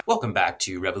Welcome back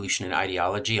to Revolution in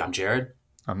Ideology. I'm Jared.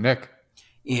 I'm Nick.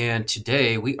 And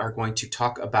today we are going to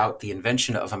talk about the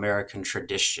invention of American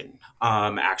tradition.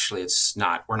 Actually,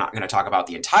 we're not going to talk about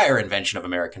the entire invention of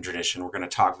American tradition. We're going to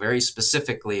talk very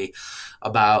specifically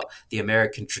about the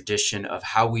American tradition of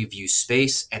how we view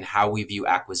space and how we view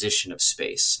acquisition of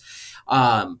space.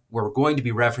 We're going to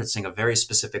be referencing a very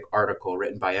specific article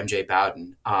written by M.J.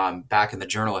 Bowden back in the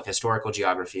Journal of Historical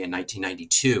Geography in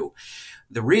 1992.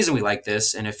 The reason we like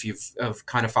this, and if you've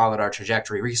kind of followed our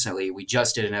trajectory recently, we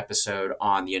just did an episode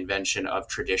on the invention of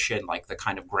tradition, like the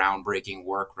kind of groundbreaking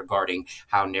work regarding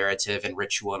how narrative and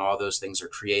ritual and all those things are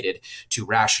created to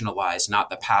rationalize not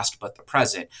the past, but the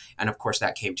present. And of course,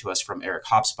 that came to us from Eric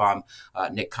Hobsbawm.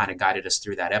 Nick kind of guided us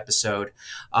through that episode.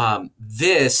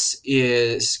 This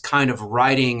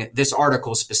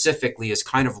article specifically is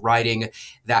kind of writing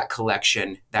that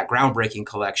collection, that groundbreaking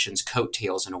collection's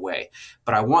coattails in a way.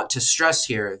 But I want to stress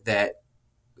here that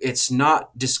it's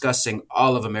not discussing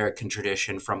all of American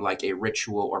tradition from like a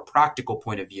ritual or practical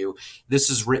point of view. This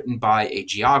is written by a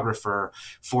geographer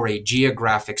for a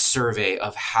geographic survey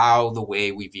of how the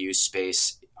way we view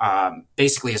space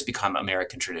basically has become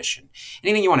American tradition.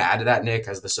 Anything you want to add to that, Nick,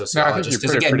 as the sociologist? No, I think you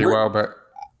put it pretty well, but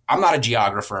I'm not a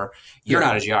geographer. You're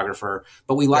not a geographer,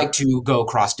 but we like to go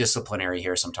cross-disciplinary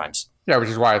here sometimes. Yeah, which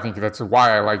is why I think that's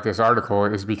why I like this article,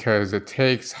 is because it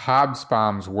takes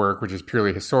Hobsbawm's work, which is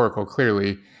purely historical,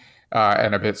 clearly,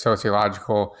 and a bit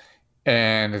sociological,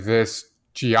 and this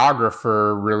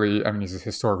geographer really, he's a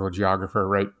historical geographer,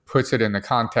 right, puts it in the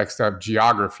context of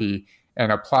geography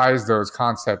and applies those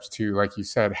concepts to, like you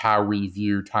said, how we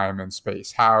view time and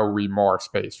space, how we more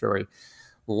space, really,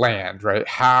 land, right?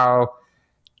 How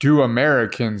do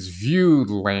Americans view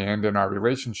land and our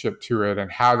relationship to it,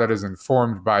 and how that is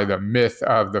informed by the myth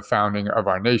of the founding of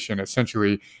our nation,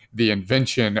 essentially the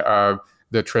invention of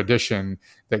the tradition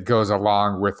that goes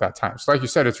along with that time. So like you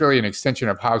said, it's really an extension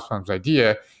of Hobsbawm's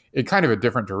idea in kind of a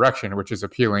different direction, which is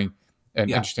appealing and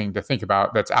interesting to think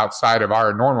about, that's outside of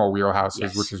our normal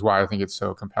wheelhouses, which is why I think it's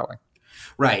so compelling.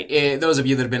 Right. Those of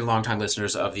you that have been longtime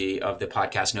listeners of the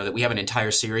podcast know that we have an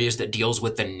entire series that deals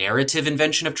with the narrative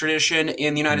invention of tradition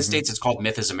in the United States. It's called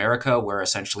Myth is America, where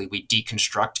essentially we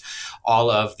deconstruct all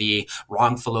of the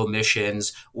wrongful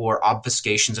omissions or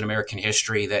obfuscations in American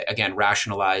history that, again,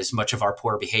 rationalize much of our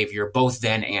poor behavior, both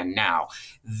then and now.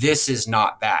 This is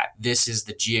not that. This is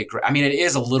the it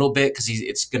is a little bit, because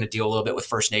it's going to deal a little bit with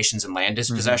First Nations and land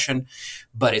dispossession,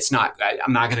 but it's not.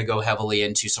 I'm not going to go heavily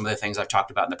into some of the things I've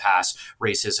talked about in the past: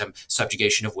 racism,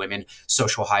 subjugation of women,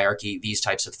 social hierarchy, these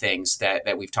types of things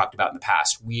that we've talked about in the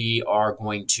past. We are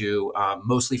going to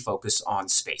mostly focus on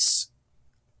space,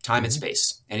 time and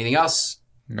space. Anything else?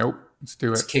 Nope. Let's do it.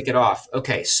 Let's kick it off.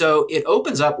 Okay, so it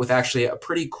opens up with actually a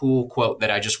pretty cool quote that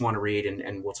I just want to read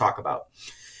and we'll talk about.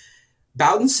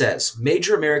 Bowden says,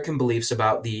 major American beliefs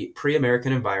about the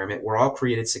pre-American environment were all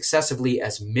created successively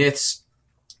as myths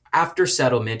after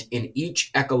settlement in each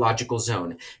ecological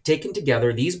zone. Taken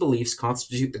together, these beliefs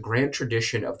constitute the grand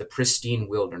tradition of the pristine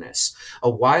wilderness, a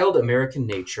wild American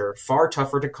nature far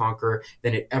tougher to conquer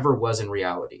than it ever was in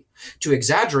reality. To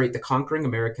exaggerate the conquering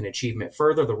American achievement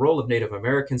further, the role of Native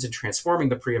Americans in transforming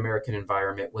the pre-American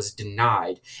environment was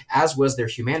denied, as was their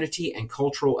humanity and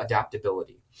cultural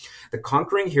adaptability. The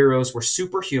conquering heroes were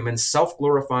superhuman,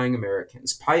 self-glorifying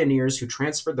Americans, pioneers who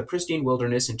transferred the pristine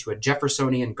wilderness into a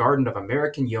Jeffersonian garden of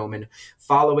American yeomen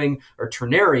following a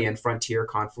Turnerian frontier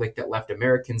conflict that left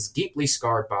Americans deeply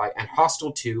scarred by and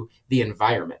hostile to the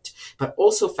environment, but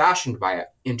also fashioned by it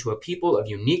into a people of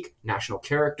unique national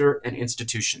character and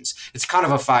institutions. It's kind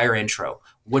of a fire intro.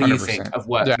 What do you 100%. think of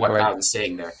what Bowden's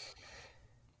saying there?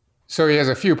 So he has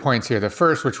a few points here. The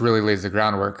first, which really lays the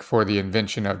groundwork for the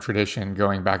invention of tradition,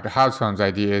 going back to Hobsbawm's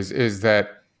ideas, is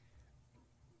that,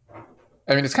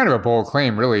 it's kind of a bold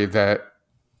claim, really, that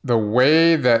the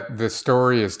way that the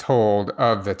story is told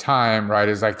of the time, right,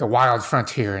 is like the wild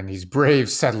frontier and these brave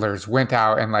settlers went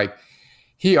out, and like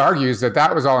he argues that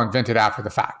that was all invented after the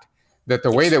fact, that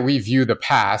the way that we view the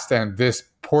past and this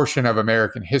portion of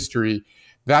American history,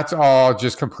 that's all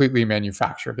just completely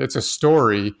manufactured. It's a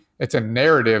story. It's a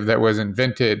narrative that was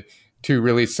invented to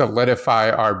really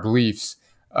solidify our beliefs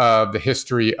of the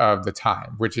history of the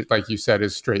time, which, like you said,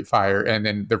 is straight fire. And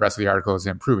then the rest of the article is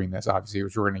improving this, obviously,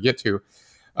 which we're going to get to.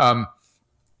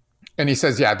 And he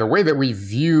says, the way that we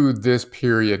view this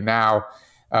period now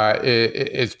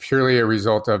is purely a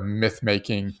result of myth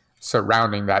making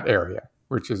surrounding that area.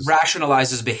 which is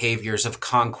rationalizes behaviors of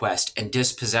conquest and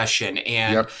dispossession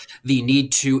and yep. the need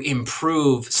to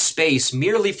improve space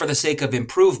merely for the sake of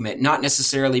improvement, not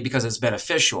necessarily because it's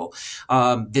beneficial.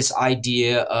 This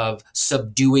idea of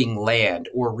subduing land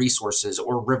or resources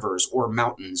or rivers or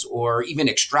mountains or even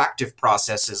extractive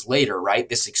processes later, right?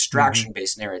 This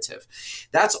extraction-based narrative.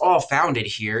 That's all founded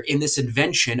here in this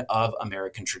invention of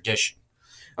American tradition.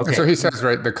 Okay. And so he says,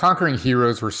 right, the conquering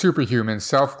heroes were superhuman,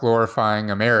 self-glorifying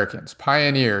Americans,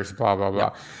 pioneers, blah, blah, blah.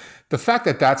 Yep. The fact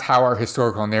that that's how our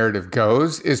historical narrative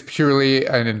goes is purely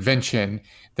an invention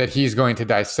that he's going to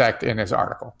dissect in his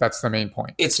article. That's the main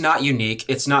point. It's not unique.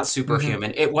 It's not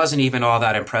superhuman. It wasn't even all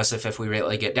that impressive if we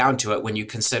really get down to it when you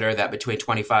consider that between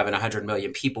 25 and 100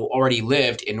 million people already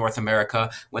lived in North America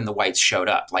when the whites showed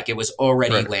up. Like it was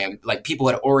already land, like people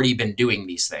had already been doing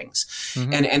these things.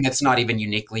 And that's not even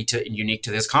unique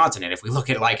to this continent. If we look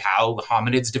at like how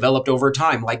hominids developed over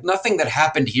time, like nothing that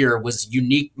happened here was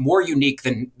more unique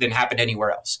than happened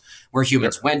anywhere else where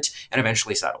humans went and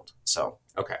eventually settled. So,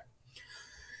 okay.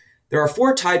 There are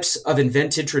 4 types of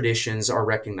invented traditions are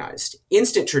recognized.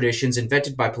 Instant traditions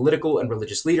invented by political and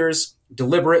religious leaders,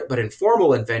 deliberate but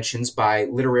informal inventions by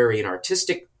literary and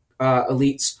artistic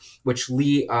elites, which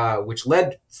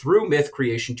led through myth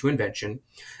creation to invention,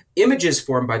 images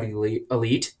formed by the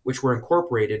elite, which were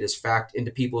incorporated as fact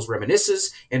into people's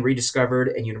reminiscences and rediscovered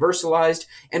and universalized,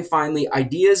 and finally,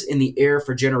 ideas in the air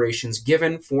for generations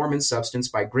given form and substance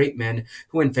by great men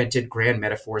who invented grand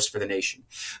metaphors for the nation.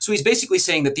 So he's basically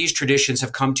saying that these traditions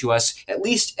have come to us at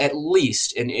least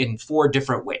in 4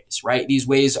 different ways, right? These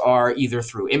ways are either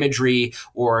through imagery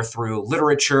or through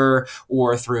literature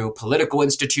or through political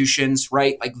institutions,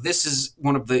 right? Like this is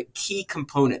one of the key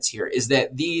components here is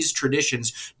that these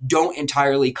traditions don't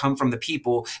entirely come from the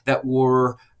people that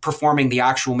were performing the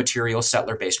actual material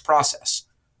settler-based process.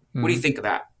 What do you think of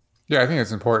that? Yeah, I think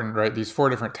it's important, right? These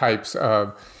 4 different types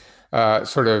of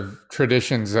sort of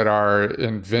traditions that are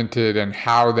invented and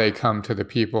how they come to the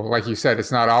people. Like you said,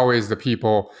 it's not always the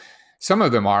people. Some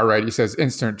of them are, right? He says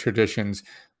instant traditions,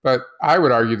 but I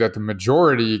would argue that the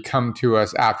majority come to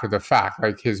us after the fact,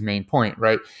 like his main point,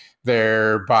 right?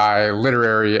 They're by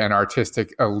literary and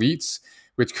artistic elites,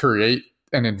 which create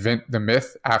and invent the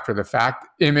myth after the fact,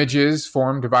 images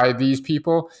formed by these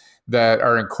people that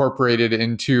are incorporated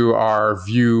into our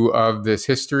view of this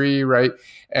history, right?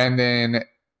 And then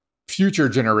future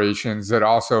generations that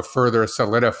also further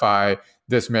solidify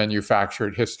this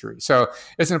manufactured history. So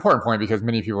it's an important point because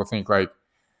many people think like,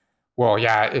 well,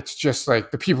 yeah, it's just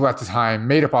like the people at the time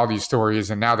made up all these stories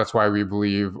and now that's why we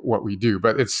believe what we do.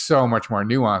 But it's so much more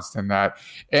nuanced than that.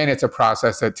 And it's a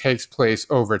process that takes place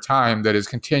over time that is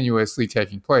continuously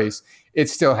taking place.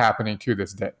 It's still happening to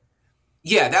this day.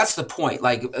 Yeah, that's the point.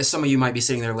 Like some of you might be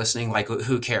sitting there listening, like,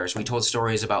 who cares? We told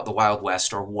stories about the Wild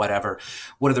West or whatever.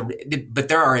 But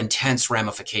there are intense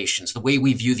ramifications. The way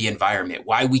we view the environment,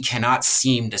 why we cannot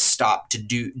seem to stop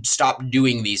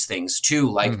doing these things too.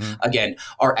 Like, again,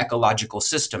 our ecological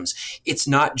systems. It's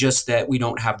not just that we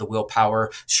don't have the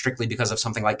willpower strictly because of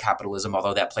something like capitalism,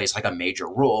 although that plays like a major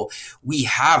role. We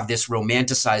have this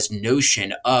romanticized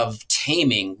notion of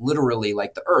taming literally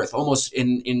like the earth, almost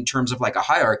in terms of like a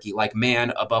hierarchy, like man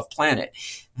above planet.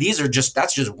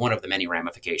 That's just one of the many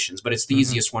ramifications, but it's the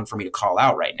easiest one for me to call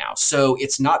out right now. So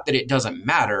it's not that it doesn't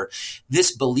matter.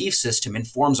 This belief system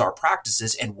informs our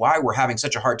practices and why we're having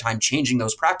such a hard time changing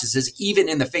those practices, even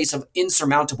in the face of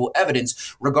insurmountable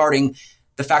evidence regarding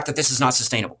the fact that this is not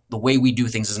sustainable. The way we do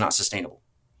things is not sustainable.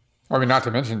 I mean, not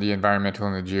to mention the environmental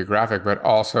and the geographic, but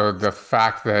also the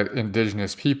fact that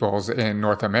indigenous peoples in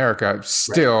North America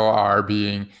still are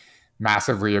being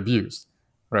massively abused,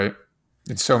 right?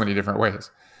 In so many different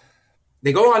ways.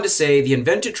 They go on to say the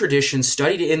invented traditions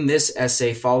studied in this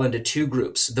essay fall into 2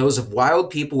 groups, those of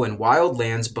wild people and wild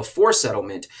lands before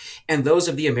settlement, and those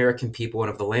of the American people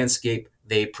and of the landscape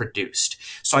they produced.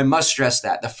 So I must stress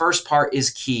that. The first part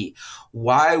is key.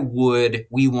 Why would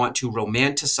we want to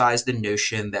romanticize the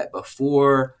notion that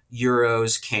before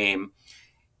Euros came,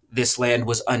 this land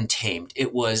was untamed?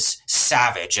 It was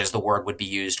savage, as the word would be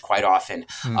used quite often.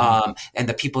 And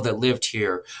the people that lived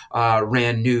here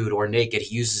ran nude or naked.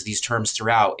 He uses these terms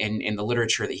throughout in the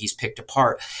literature that he's picked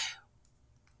apart.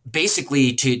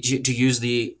 Basically, to use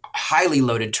the highly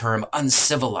loaded term,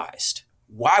 uncivilized.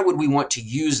 Why would we want to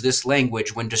use this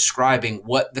language when describing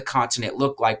what the continent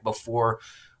looked like before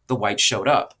the whites showed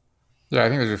up? Yeah, I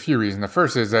think there's a few reasons. The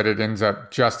first is that it ends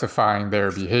up justifying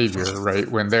their behavior, right?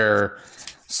 When they're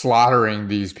slaughtering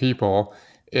these people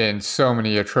in so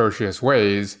many atrocious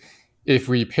ways, if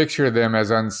we picture them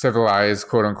as uncivilized,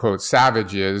 quote unquote,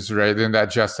 savages, right, then that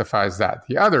justifies that.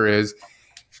 The other is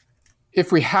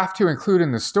if we have to include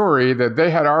in the story that they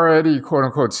had already, quote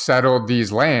unquote, settled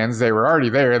these lands, they were already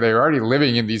there, they were already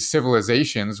living in these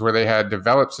civilizations where they had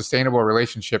developed sustainable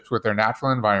relationships with their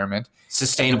natural environment.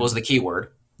 Sustainable is the key word.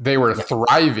 They were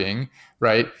thriving,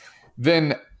 right?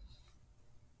 Then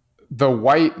the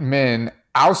white men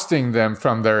ousting them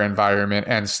from their environment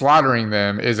and slaughtering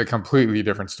them is a completely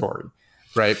different story,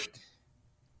 right?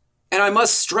 And I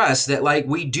must stress that, like,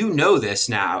 we do know this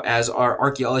now as our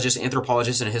archaeologists,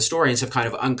 anthropologists, and historians have kind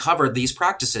of uncovered these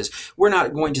practices. We're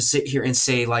not going to sit here and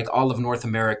say, like, all of North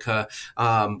America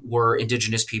were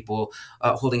indigenous people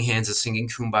holding hands and singing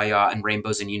Kumbaya and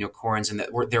rainbows and unicorns, and that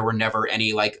there were never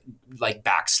any, like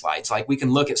backslides. Like, we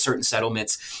can look at certain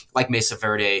settlements like Mesa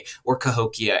Verde or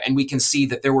Cahokia, and we can see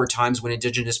that there were times when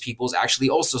indigenous peoples actually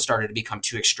also started to become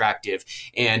too extractive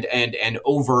and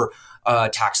over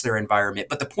tax their environment.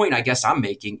 But the point I guess I'm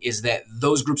making is that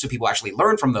those groups of people actually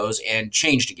learned from those and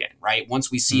changed again, right?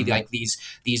 Once we see like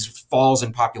these falls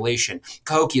in population,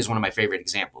 Cahokia is one of my favorite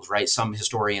examples, right? Some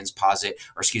historians posit,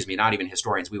 or excuse me, not even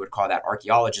historians, we would call that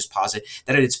archaeologists posit,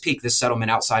 that at its peak, this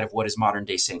settlement outside of what is modern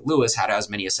day St. Louis had as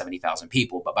many as 70,000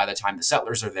 people. But by the time the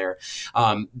settlers are there,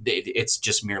 it's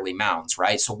just merely mounds,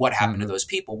 right? So what happened to those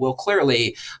people? Well,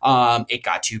 clearly it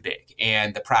got too big,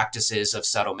 and the practices of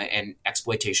settlement and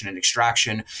exploitation and extraction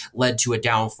led to a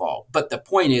downfall. But the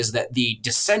point is that the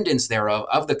descendants thereof,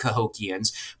 of the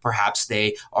Cahokians, perhaps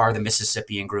they are the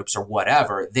Mississippian groups or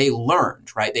whatever, they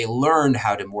learned, right? They learned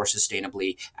how to more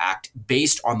sustainably act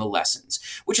based on the lessons,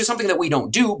 which is something that we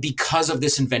don't do because of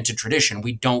this invented tradition.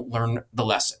 We don't learn the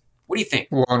lesson. What do you think?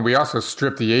 Well, and we also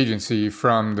strip the agency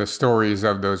from the stories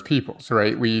of those peoples,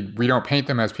 right? We don't paint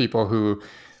them as people who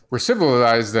were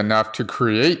civilized enough to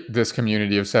create this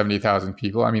community of 70,000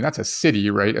 people. I mean, that's a city,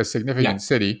 right? A significant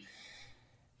city.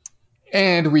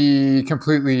 And we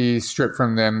completely strip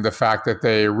from them the fact that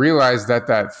they realized that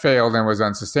that failed and was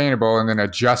unsustainable, and then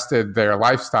adjusted their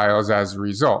lifestyles as a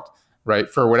result, right?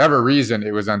 For whatever reason,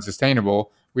 it was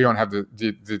unsustainable. We don't have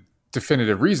the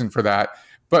definitive reason for that,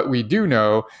 but we do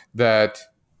know that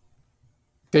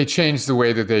they changed the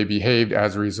way that they behaved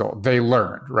as a result. They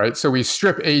learned, right? So we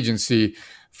strip agency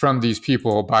from these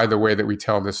people by the way that we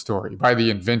tell this story, by the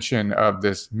invention of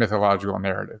this mythological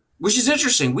narrative. Which is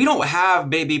interesting. We don't have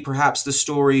maybe perhaps the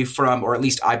story from, or at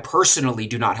least I personally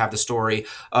do not have the story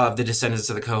of the descendants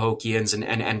of the Cahokians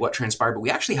and what transpired, but we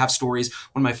actually have stories,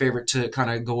 one of my favorite to kind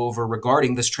of go over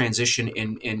regarding this transition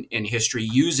in history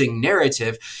using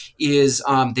narrative is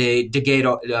the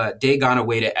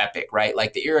Daganoweda epic, right?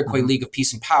 Like the Iroquois League of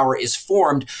Peace and Power is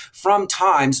formed from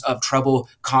times of trouble,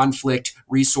 conflict,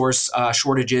 resource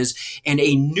shortages, and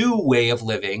a new way of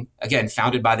living, again,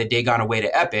 founded by the Daganoweda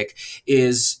epic,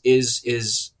 is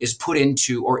put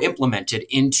into or implemented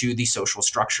into the social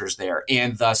structures there,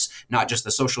 and thus not just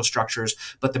the social structures,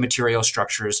 but the material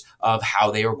structures of how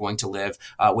they are going to live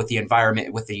with the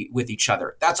environment, with each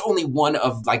other. That's only one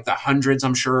of like the hundreds,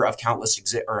 I'm sure, of countless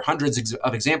hundreds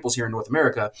of examples here in North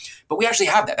America, but we actually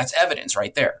have that. That's evidence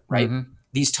right there, right?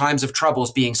 These times of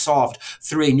troubles being solved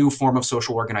through a new form of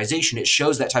social organization. It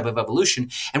shows that type of evolution.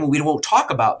 And when we won't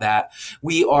talk about that,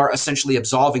 we are essentially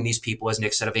absolving these people, as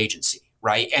Nick said, of agency,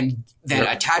 right? And then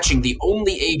attaching the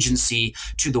only agency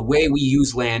to the way we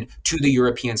use land to the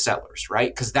European settlers,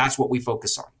 right? Because that's what we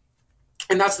focus on.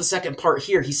 And that's the second part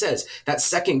here. He says that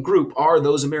second group are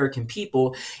those American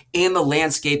people and the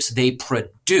landscapes they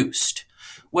produced.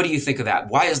 What do you think of that?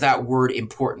 Why is that word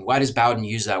important? Why does Bowden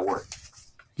use that word?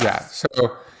 Yeah, so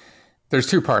there's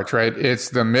two parts, right? It's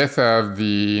the myth of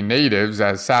the natives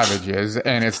as savages,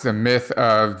 and it's the myth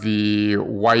of the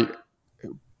white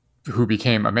who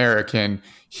became American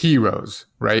heroes,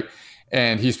 right?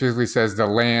 And he specifically says the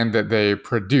land that they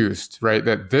produced, right?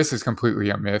 That this is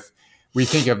completely a myth. We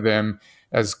think of them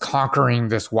as conquering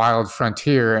this wild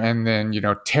frontier and then,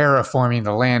 terraforming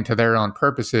the land to their own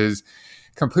purposes,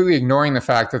 completely ignoring the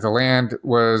fact that the land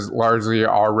was largely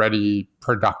already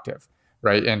productive.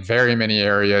 Right. In very many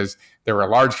areas, there were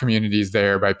large communities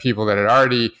there by people that had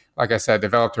already, like I said,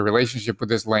 developed a relationship with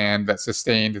this land that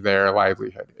sustained their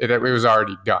livelihood. It was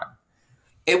already done.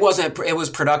 It was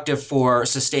productive for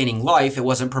sustaining life. It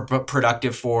wasn't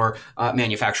productive for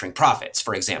manufacturing profits,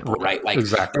 for example, right? Like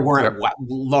there weren't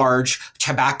large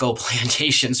tobacco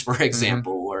plantations, for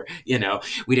example, or,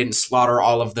 we didn't slaughter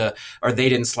they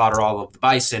didn't slaughter all of the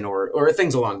bison or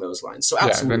things along those lines. So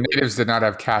absolutely. The natives did not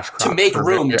have cash crops. To make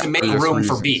room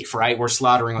for beef, right? We're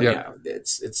slaughtering,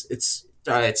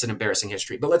 it's an embarrassing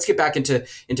history. But let's get back into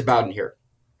Bowden here.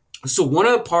 So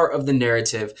one part of the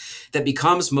narrative that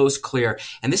becomes most clear,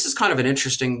 and this is kind of an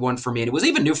interesting one for me, and it was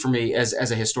even new for me as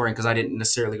a historian because I didn't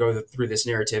necessarily go through this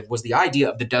narrative, was the idea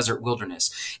of the desert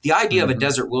wilderness. The idea of a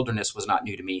desert wilderness was not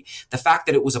new to me. The fact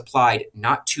that it was applied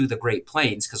not to the Great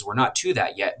Plains, because we're not to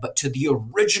that yet, but to the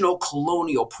original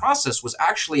colonial process was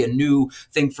actually a new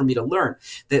thing for me to learn.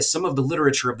 That some of the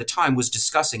literature of the time was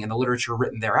discussing, and the literature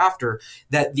written thereafter,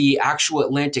 that the actual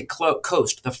Atlantic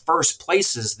coast, the first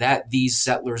places that these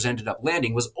settlers ended up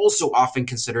landing, was also often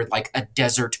considered like a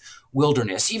desert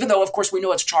wilderness, even though of course we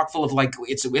know it's chock full of like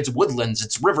it's woodlands,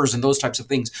 it's rivers and those types of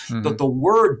things. But the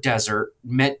word desert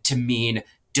meant to mean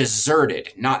deserted,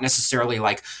 not necessarily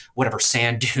like whatever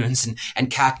sand dunes and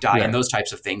cacti and those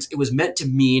types of things. It was meant to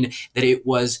mean that it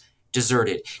was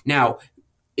deserted. Now,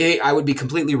 I would be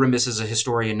completely remiss as a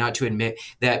historian not to admit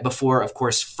that before, of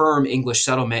course, firm English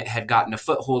settlement had gotten a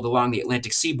foothold along the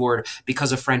Atlantic seaboard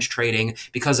because of French trading,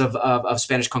 because of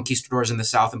Spanish conquistadors in the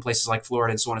south and places like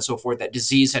Florida and so on and so forth, that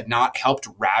disease had not helped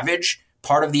ravage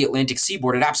part of the Atlantic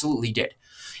seaboard. It absolutely did.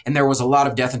 And there was a lot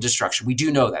of death and destruction. We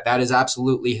do know that. That is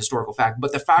absolutely historical fact.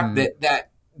 But the fact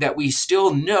that we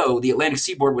still know the Atlantic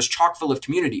seaboard was chock full of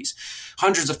communities,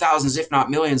 hundreds of thousands, if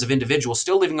not millions of individuals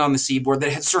still living on the seaboard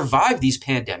that had survived these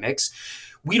pandemics.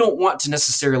 We don't want to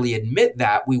necessarily admit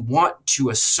that. We want to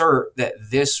assert that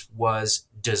this was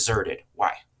deserted.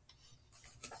 Why?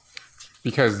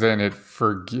 Because then it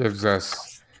forgives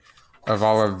us of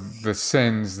all of the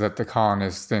sins that the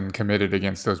colonists then committed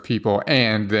against those people.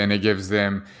 And then it gives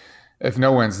them, if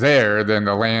no one's there, then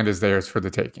the land is theirs for the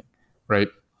taking, right?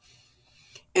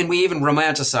 And we even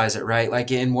romanticize it, right? Like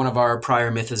in one of our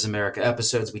prior Myth is America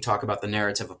episodes, we talk about the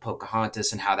narrative of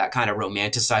Pocahontas and how that kind of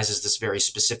romanticizes this very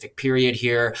specific period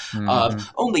here of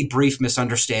only brief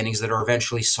misunderstandings that are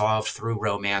eventually solved through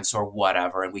romance or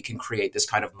whatever. And we can create this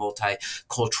kind of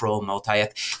multicultural,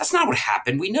 that's not what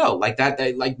happened. We know like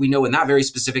that, like we know in that very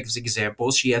specific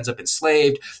example, she ends up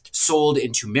enslaved, sold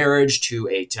into marriage to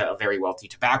a very wealthy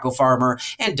tobacco farmer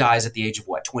and dies at the age of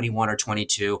 21 or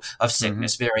 22 of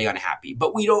sickness, very unhappy.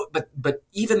 But we don't, but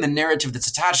even the narrative that's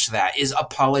attached to that is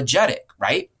apologetic,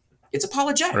 right? It's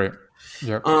apologetic. Right.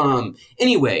 Yep.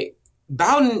 Anyway,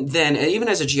 Bowden then, even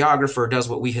as a geographer, does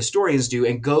what we historians do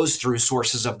and goes through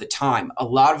sources of the time. A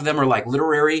lot of them are like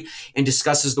literary and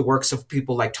discusses the works of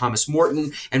people like Thomas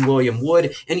Morton and William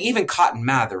Wood and even Cotton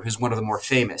Mather, who's one of the more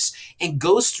famous, and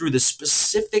goes through the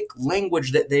specific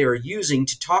language that they are using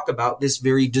to talk about this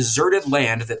very deserted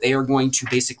land that they are going to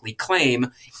basically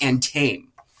claim and tame.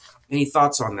 Any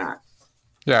thoughts on that?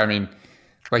 Yeah, I mean,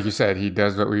 like you said, he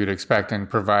does what we would expect and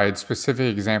provides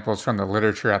specific examples from the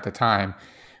literature at the time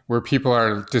where people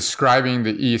are describing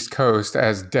the East Coast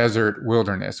as desert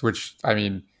wilderness, which, I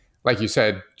mean, like you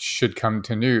said, should come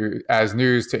to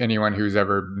news to anyone who's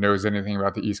ever knows anything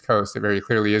about the East Coast. It very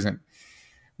clearly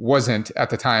wasn't at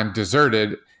the time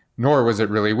deserted, nor was it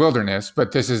really wilderness,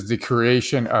 but this is the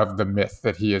creation of the myth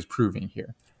that he is proving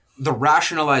here. The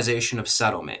rationalization of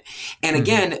settlement. And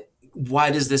again,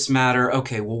 why does this matter?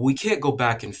 Okay, well, we can't go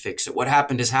back and fix it. What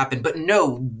happened has happened. But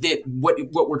no,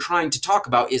 what we're trying to talk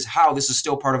about is how this is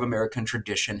still part of American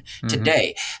tradition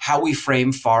today, how we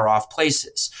frame far off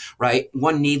places, right?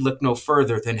 One need look no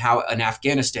further than how an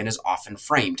Afghanistan is often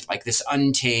framed, like this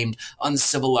untamed,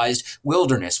 uncivilized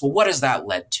wilderness. Well, what has that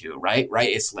led to, right?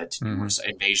 It's led to numerous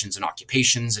invasions and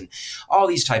occupations and all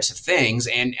these types of things.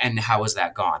 And how has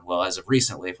that gone? Well, as of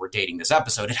recently, if we're dating this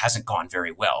episode, it hasn't gone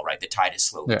very well, right? The tide has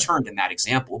slowly turned in that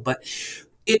example, but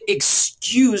it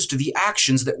excused the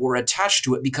actions that were attached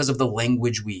to it because of the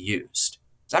language we used.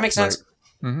 Does that make sense?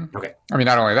 Right. Okay. I mean,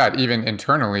 not only that, even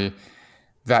internally,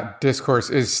 that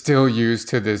discourse is still used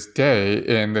to this day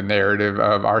in the narrative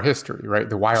of our history, right?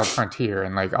 The wild frontier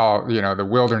and like all, the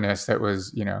wilderness that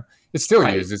was, it's still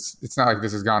used. It's not like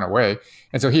this has gone away.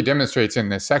 And so he demonstrates in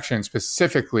this section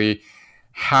specifically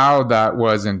how that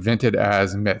was invented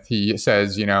as myth. He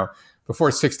says,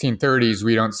 before 1630s,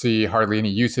 we don't see hardly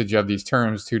any usage of these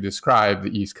terms to describe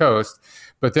the East Coast.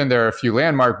 But then there are a few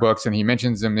landmark books, and he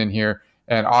mentions them in here,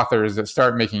 and authors that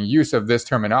start making use of this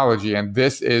terminology. And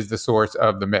this is the source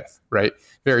of the myth, right?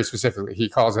 Very specifically, he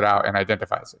calls it out and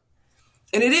identifies it.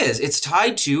 And it is. It's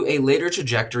tied to a later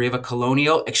trajectory of a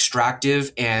colonial,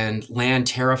 extractive, and land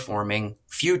terraforming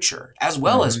future, as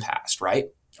well as past, right?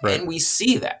 And we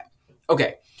see that.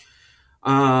 Okay.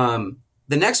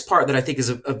 The next part that I think is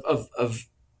of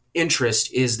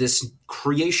interest is this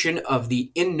creation of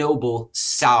the ignoble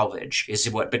salvage is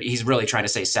what, but he's really trying to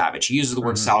say savage. He uses the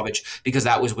word salvage because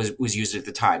that was used at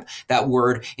the time. That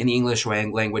word in the English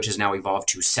language has now evolved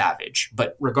to savage.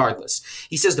 But regardless,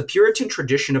 he says the Puritan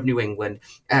tradition of New England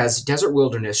as desert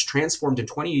wilderness transformed in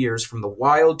 20 years from the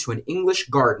wild to an English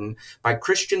garden by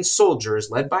Christian soldiers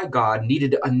led by God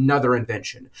needed another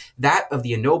invention, that of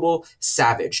the ignoble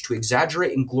savage, to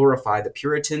exaggerate and glorify the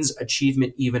Puritans'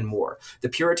 achievement even more. The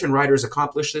Puritan writers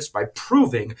accomplished this by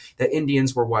proving that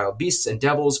Indians were wild beasts and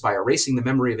devils, by erasing the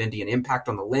memory of Indian impact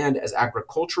on the land as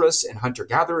agriculturists and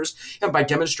hunter-gatherers, and by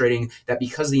demonstrating that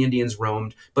because the Indians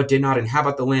roamed but did not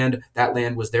inhabit the land, that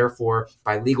land was therefore,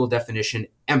 by legal definition,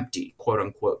 empty, quote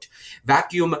unquote.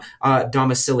 Vacuum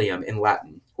domicilium in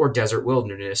Latin, or desert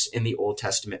wilderness in the Old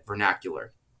Testament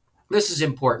vernacular. This is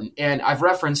important, and I've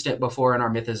referenced it before in our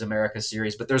Myth is America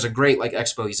series, but there's a great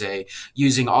expose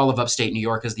using all of upstate New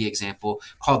York as the example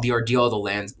called The Ordeal of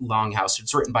the Longhouse.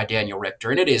 It's written by Daniel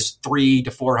Richter, and it is 300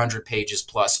 to 400 pages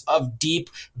plus of deep,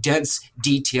 dense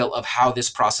detail of how this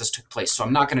process took place. So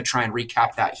I'm not going to try and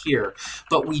recap that here,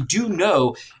 but we do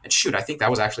know, and shoot, I think that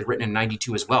was actually written in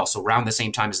 92 as well, so around the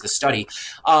same time as the study.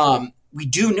 We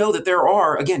do know that there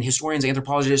are, again, historians,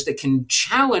 anthropologists that can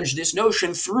challenge this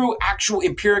notion through actual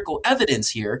empirical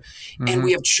evidence here, and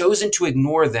we have chosen to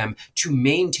ignore them to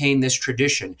maintain this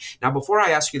tradition. Now, before I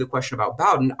ask you the question about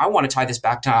Bowden, I want to tie this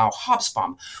back to Al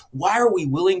Hobsbawm. Why are we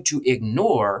willing to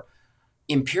ignore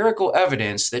empirical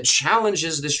evidence that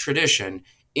challenges this tradition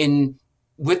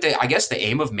with the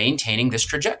aim of maintaining this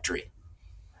trajectory?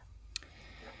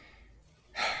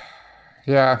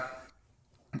 Yeah,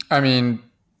 I mean,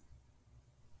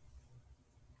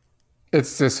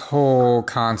 it's this whole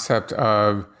concept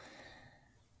of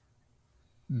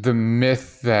the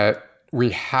myth that we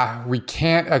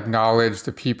can't acknowledge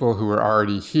the people who are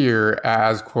already here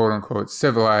as quote unquote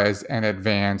civilized and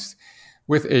advanced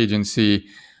with agency,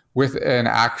 with an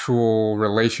actual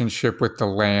relationship with the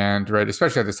land, right?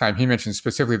 Especially at this time, he mentioned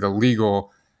specifically the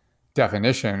legal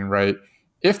definition, right?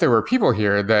 If there were people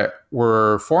here that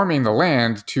were forming the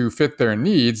land to fit their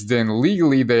needs, then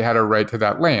legally they had a right to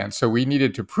that land. So we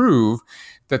needed to prove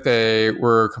that they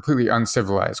were completely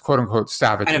uncivilized, quote unquote,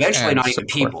 savages. And eventually not even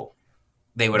people.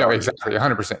 They would argue. Exactly,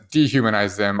 100%.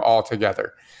 Dehumanize them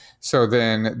altogether. So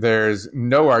then there's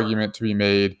no argument to be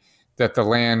made that the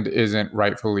land isn't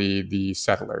rightfully the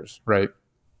settlers, right?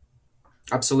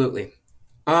 Absolutely.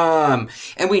 And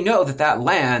we know that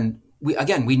land,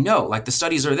 we know, the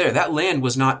studies are there, that land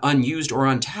was not unused or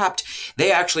untapped.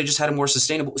 They actually just had a more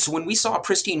sustainable. So when we saw a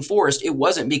pristine forest, it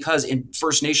wasn't because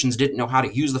First Nations didn't know how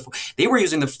to use the forest. They were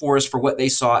using the forest for what they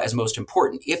saw as most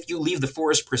important. If you leave the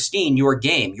forest pristine, your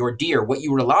game, your deer, what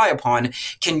you rely upon,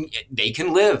 they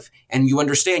can live. And you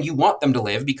understand you want them to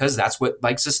live because that's what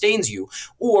sustains you.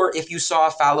 Or if you saw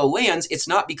fallow lands, it's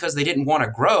not because they didn't want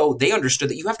to grow. They understood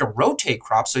that you have to rotate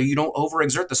crops so you don't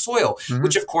overexert the soil,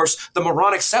 which of course the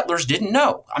moronic settlers didn't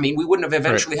know. I mean, we wouldn't have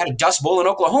eventually had a Dust Bowl in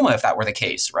Oklahoma if that were the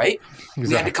case, right? Exactly.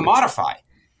 We had to commodify.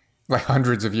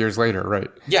 Hundreds of years later, right?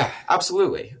 Yeah,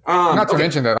 absolutely. Not to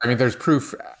mention that, there's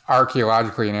proof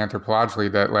archaeologically and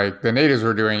anthropologically that the natives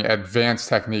were doing advanced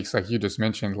techniques like you just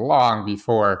mentioned long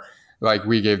before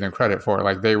we gave them credit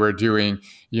for. They were doing,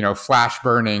 flash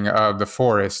burning of the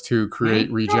forest to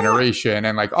create regeneration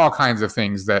and all kinds of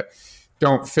things that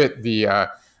don't fit the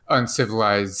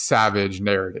uncivilized savage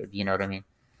narrative. You know what I mean?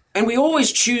 And we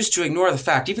always choose to ignore the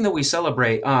fact, even though we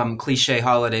celebrate cliche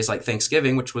holidays like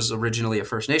Thanksgiving, which was originally a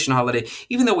First Nation holiday,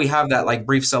 even though we have that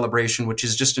brief celebration, which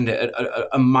is just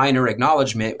a minor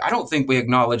acknowledgement, I don't think we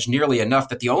acknowledge nearly enough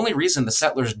that the only reason the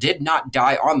settlers did not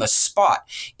die on the spot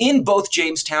in both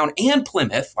Jamestown and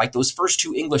Plymouth, those first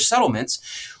two English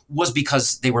settlements, was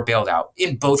because they were bailed out,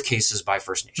 in both cases by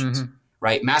First Nations. Mm-hmm.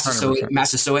 Right,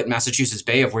 Massasoit, Massachusetts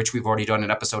Bay, of which we've already done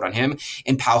an episode on him,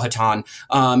 and Powhatan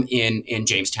in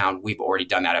Jamestown, we've already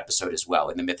done that episode as well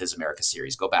in the Myth is America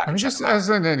series. Go back and check them out. As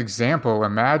an example,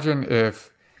 imagine if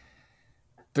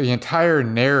the entire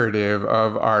narrative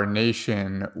of our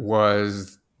nation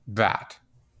was that,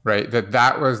 right?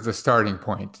 That was the starting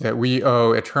point, that we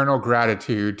owe eternal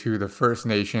gratitude to the First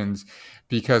Nations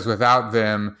because without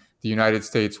them, the United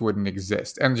States wouldn't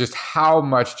exist. And just how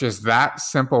much just that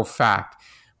simple fact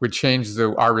would change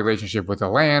our relationship with the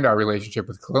land, our relationship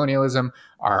with colonialism,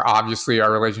 our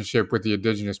relationship with the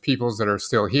indigenous peoples that are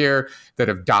still here, that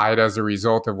have died as a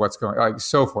result of what's going,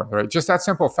 so forth, right? Just that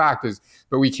simple fact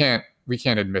but we can't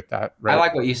admit that, right? I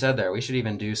like what you said there. We should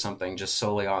even do something just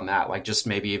solely on that, just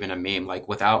maybe even a meme,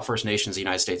 without First Nations, the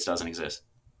United States doesn't exist.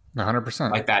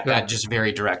 100%. That just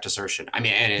very direct assertion. And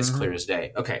it's clear as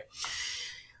day. Okay.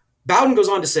 Bowden goes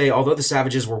on to say, although the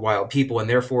savages were wild people and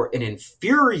therefore an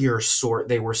inferior sort,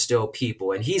 they were still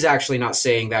people. And he's actually not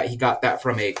saying that. He got that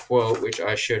from a quote, which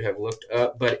I should have looked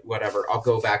up, but whatever. I'll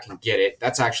go back and get it.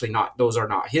 That's actually not, those are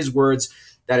not his words.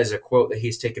 That is a quote that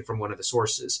he's taken from one of the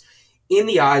sources. In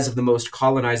the eyes of the most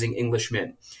colonizing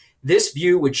Englishmen, this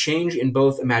view would change in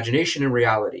both imagination and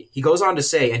reality. He goes on to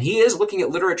say, and he is looking at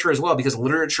literature as well because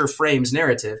literature frames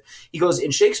narrative. He goes,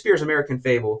 in Shakespeare's American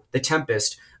fable, The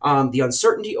Tempest, the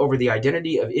uncertainty over the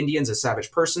identity of Indians as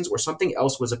savage persons or something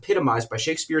else was epitomized by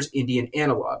Shakespeare's Indian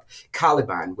analog,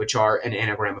 Caliban, which are an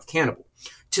anagram of cannibal.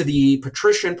 To the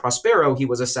patrician Prospero, he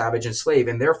was a savage and slave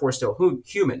and therefore still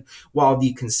human, while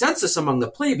the consensus among the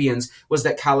plebeians was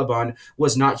that Caliban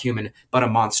was not human, but a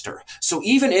monster. So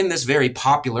even in this very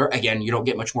popular, again, you don't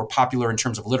get much more popular in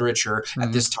terms of literature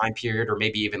at this time period, or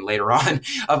maybe even later on,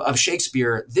 of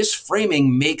Shakespeare, this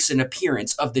framing makes an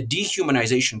appearance of the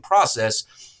dehumanization process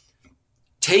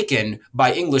taken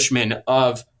by Englishmen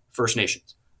of First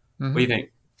Nations. What do you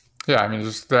think? Yeah, I mean,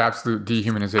 just the absolute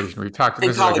dehumanization. We've talked about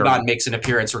and Caliban makes an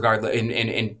appearance regardless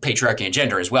in patriarchy and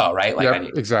gender as well, right? Like,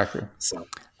 yep, exactly. So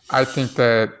I think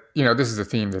that, this is a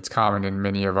theme that's common in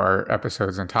many of our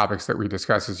episodes and topics that we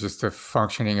discuss, is just the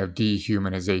functioning of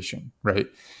dehumanization, right?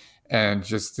 And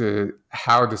just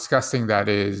how disgusting that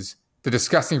is, the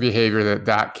disgusting behavior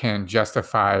that can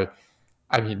justify.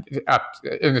 I mean, up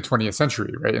in the 20th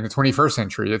century, right? In the 21st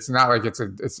century, it's not like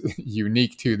it's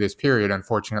unique to this period.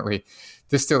 Unfortunately,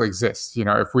 this still exists.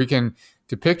 If we can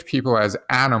depict people as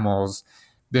animals,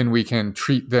 then we can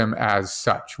treat them as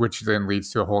such, which then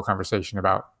leads to a whole conversation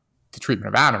about the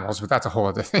treatment of animals. But that's a whole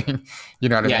other thing. You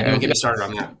know what I mean? Yeah, don't get me started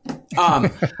on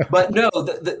that. But no,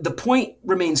 the point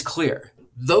remains clear.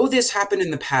 Though this happened in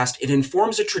the past, it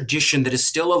informs a tradition that is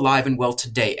still alive and well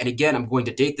today. And again, I'm going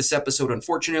to date this episode,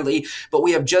 unfortunately, but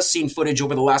we have just seen footage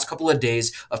over the last couple of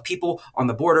days of people on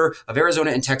the border of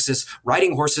Arizona and Texas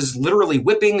riding horses, literally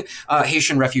whipping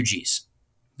Haitian refugees.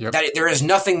 Yep. There is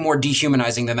nothing more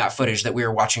dehumanizing than that footage that we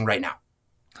are watching right now.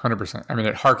 100%. I mean,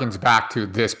 it harkens back to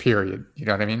this period. You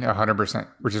know what I mean? 100%,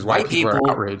 which is why people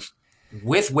are outraged.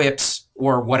 With whips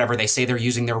or whatever, they say they're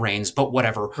using their reins, but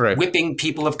whatever, right. Whipping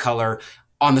people of color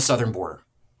on the southern border.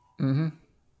 Mm-hmm.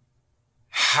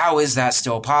 How is that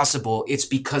still possible? It's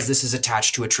because this is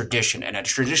attached to a tradition, and a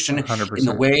tradition 100%. In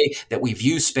the way that we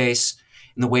view space,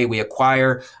 in the way we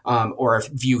acquire or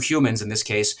view humans in this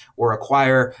case, or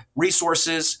acquire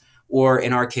resources, or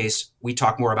in our case, we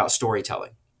talk more about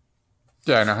storytelling.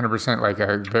 Yeah, and 100% like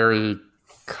a very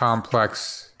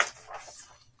complex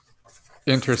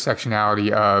intersectionality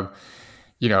of,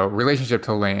 relationship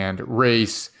to land,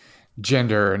 race,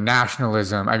 gender,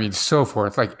 nationalism, I mean, so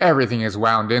forth. Like everything is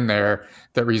wound in there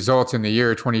that results in the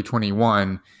year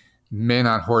 2021, men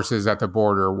on horses at the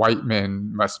border, white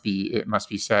men it must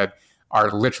be said, are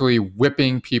literally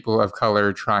whipping people of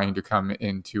color trying to come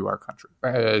into our country.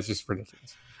 It's just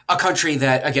ridiculous. A country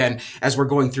that, again, as we're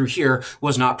going through here,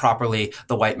 was not properly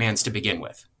the white man's to begin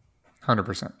with.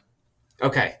 100%.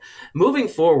 Okay, moving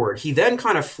forward, he then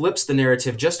kind of flips the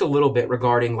narrative just a little bit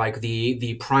regarding like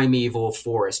the primeval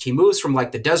forest. He moves from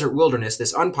like the desert wilderness,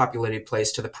 this unpopulated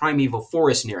place, to the primeval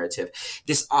forest narrative.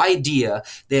 This idea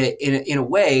that in a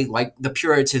way, like the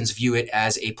Puritans view it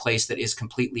as a place that is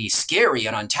completely scary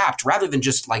and untapped, rather than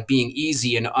just like being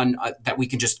easy and that we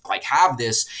can just like have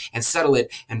this and settle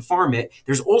it and farm it.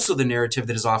 There's also the narrative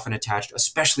that is often attached,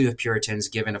 especially with Puritans,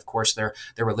 given of course their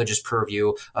religious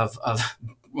purview of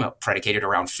predicated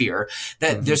around fear,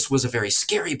 that this was a very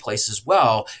scary place as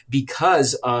well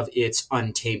because of its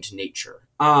untamed nature.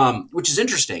 Which is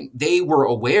interesting. They were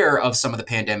aware of some of the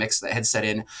pandemics that had set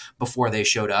in before they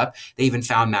showed up. They even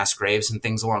found mass graves and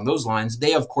things along those lines.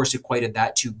 They, of course, equated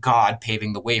that to God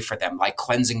paving the way for them, like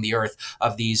cleansing the earth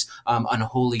of these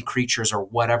unholy creatures or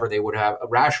whatever they would have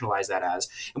rationalized that as.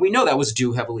 And we know that was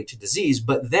due heavily to disease.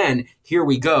 But then, here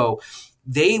we go,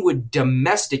 they would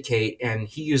domesticate, and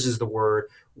he uses the word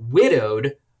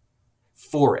widowed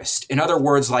forest. In other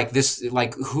words, like this,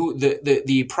 like who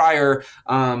the prior,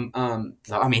 I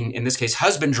mean, in this case,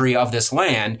 husbandry of this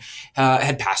land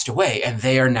had passed away, and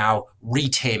they are now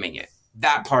retaming it.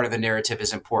 That part of the narrative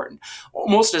is important,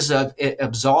 almost as it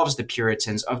absolves the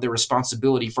Puritans of the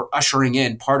responsibility for ushering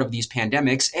in part of these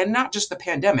pandemics, and not just the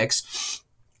pandemics.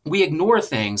 We ignore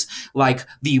things like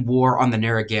the war on the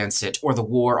Narragansett or the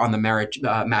war on the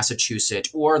Massachusetts,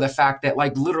 or the fact that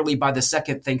like literally by the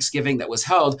second Thanksgiving that was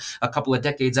held a couple of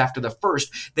decades after the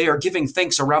first, they are giving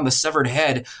thanks around the severed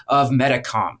head of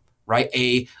Metacom, right?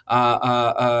 A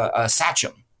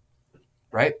sachem,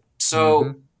 right?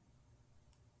 So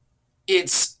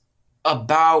it's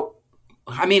about,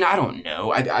 I mean, I don't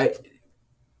know.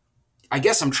 I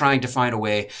guess I'm trying to find a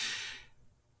way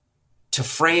to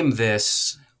frame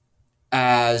this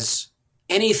as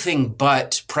anything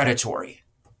but predatory.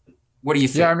 What do you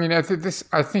think? Yeah, I mean,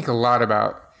 I think a lot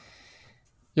about.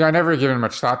 Yeah, I never given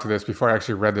much thought to this before I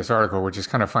actually read this article, which is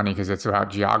kind of funny because it's about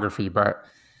geography, but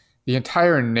the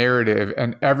entire narrative,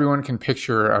 and everyone can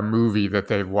picture a movie that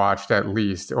they've watched at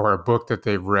least, or a book that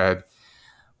they've read,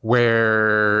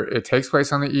 where it takes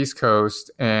place on the East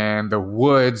Coast and the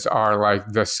woods are like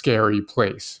the scary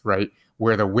place, right?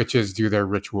 Where the witches do their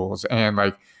rituals. And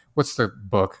like, what's the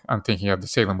book I'm thinking of? The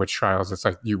Salem Witch Trials. It's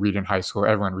like you read in high school.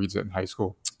 Everyone reads it in high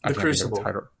school. The Crucible.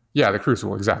 Yeah, The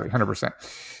Crucible. Exactly. 100%.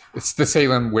 It's the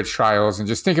Salem Witch Trials. And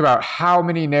just think about how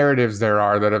many narratives there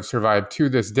are that have survived to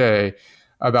this day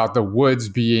about the woods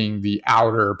being the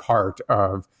outer part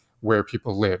of where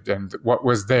people lived and what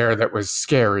was there that was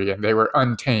scary, and they were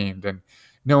untamed and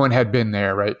no one had been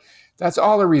there, right? That's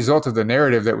all a result of the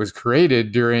narrative that was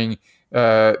created during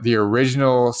the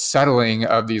original settling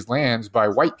of these lands by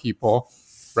white people,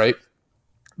 right?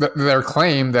 Their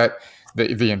claim that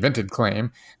the invented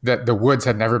claim that the woods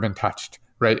had never been touched,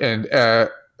 right? And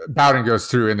Bowden goes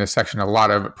through in this section a lot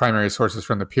of primary sources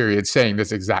from the period saying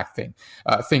this exact thing.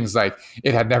 Things like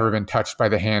it had never been touched by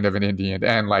the hand of an Indian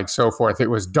and like so forth.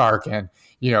 It was dark and,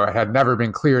 it had never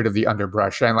been cleared of the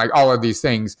underbrush and like all of these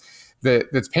things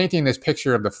that's painting this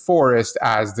picture of the forest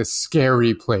as the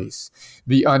scary place,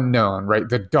 the unknown, right?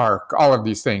 The dark, all of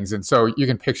these things. And so you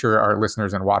can picture our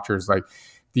listeners and watchers like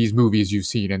these movies you've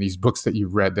seen and these books that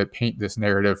you've read that paint this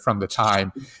narrative from the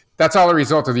time. That's all a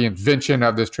result of the invention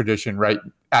of this tradition, right?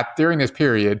 During this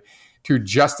period to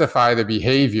justify the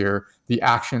behavior, the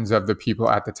actions of the people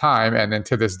at the time. And then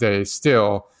to this day,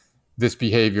 still this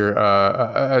behavior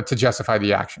to justify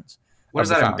the actions. What is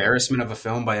that embarrassment of a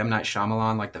film by M. Night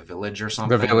Shyamalan, like The Village or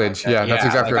something? The Village, like that's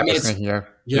exactly what I was thinking of.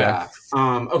 Yeah.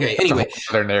 Okay, anyway.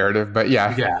 Their narrative, but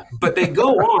yeah. Yeah, but they go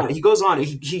on. He goes on.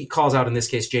 He calls out, in this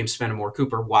case, James Fenimore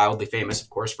Cooper, wildly famous, of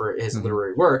course, for his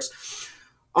literary works,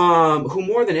 who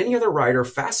more than any other writer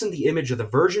fastened the image of the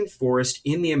virgin forest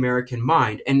in the American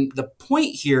mind. And the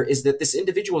point here is that this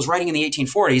individual is writing in the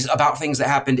 1840s about things that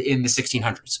happened in the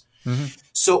 1600s. Mm-hmm.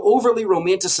 So overly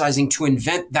romanticizing to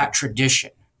invent that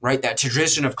tradition, right? That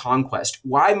tradition of conquest.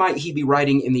 Why might he be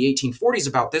writing in the 1840s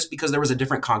about this? Because there was a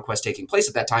different conquest taking place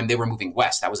at that time. They were moving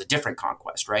west. That was a different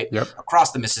conquest, right? Yep.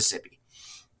 Across the Mississippi.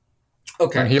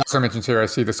 Okay. And he also mentions here, I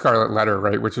see the Scarlet Letter,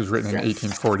 right, which was written in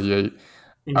 1848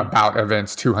 about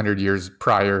events 200 years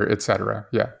prior, et cetera.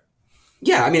 Yeah.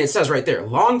 Yeah, I mean, it says right there,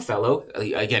 Longfellow,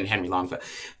 again, Henry Longfellow,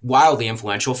 wildly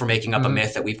influential for making up a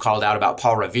myth that we've called out about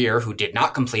Paul Revere, who did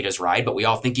not complete his ride, but we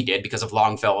all think he did because of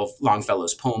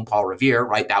Longfellow's poem, Paul Revere,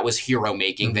 right? That was hero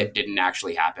making that didn't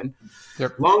actually happen.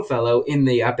 Yep. Longfellow, in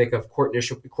the epic of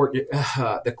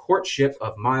the courtship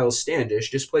of Miles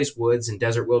Standish, displaced woods and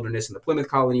desert wilderness in the Plymouth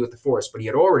colony with the forest, but he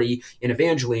had already, in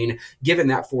Evangeline, given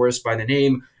that forest by the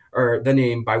name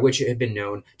by which it had been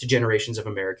known to generations of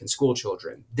American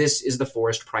schoolchildren. This is the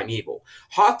forest primeval.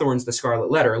 Hawthorne's The Scarlet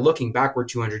Letter, looking backward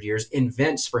 200 years,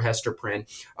 invents for Hester Prynne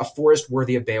a forest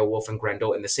worthy of Beowulf and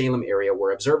Grendel in the Salem area,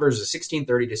 where observers of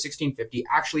 1630 to 1650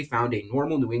 actually found a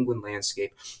normal New England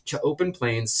landscape to open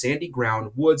plains, sandy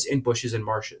ground, woods, and bushes and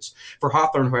marshes. For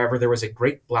Hawthorne, however, there was a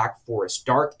great black forest,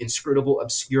 dark, inscrutable,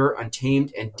 obscure,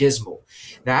 untamed, and dismal.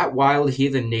 That wild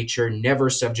heathen nature never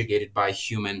subjugated by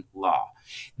human law.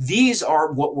 These are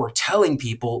what we're telling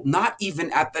people, not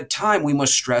even at the time, we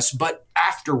must stress, but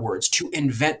afterwards, to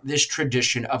invent this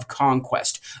tradition of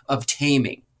conquest, of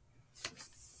taming.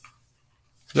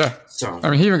 Yeah. So, I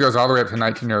mean, he even goes all the way up to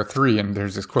 1903, and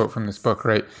there's this quote from this book,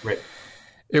 right? Right.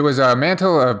 It was a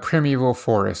mantle of primeval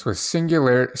forest with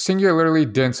singularly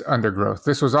dense undergrowth.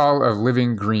 This was all of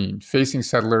living green, facing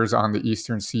settlers on the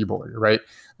eastern seaboard, right?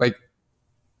 Like,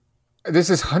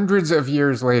 this is hundreds of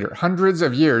years later,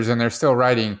 and they're still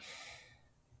writing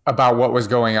about what was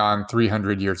going on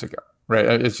 300 years ago, right?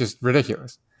 It's just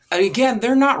ridiculous. And again,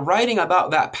 they're not writing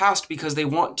about that past because they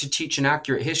want to teach an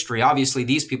accurate history. Obviously,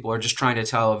 these people are just trying to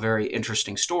tell a very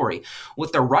interesting story.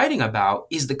 What they're writing about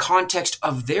is the context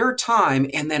of their time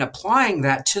and then applying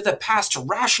that to the past to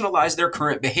rationalize their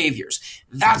current behaviors.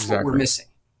 That's exactly what we're missing.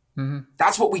 Mm-hmm.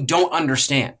 That's what we don't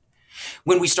understand.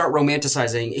 When we start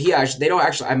romanticizing,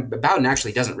 Bowden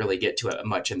actually doesn't really get to it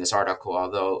much in this article,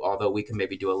 although we can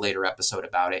maybe do a later episode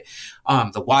about it.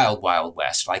 The Wild Wild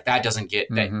West, like that doesn't get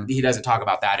that. He doesn't talk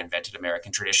about that invented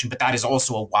American tradition, but that is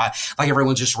also a wild, like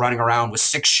everyone's just running around with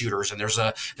 6-shooters and there's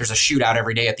a shootout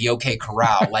every day at the OK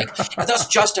Corral, like thus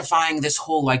justifying this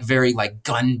whole like very like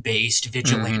gun-based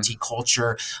vigilante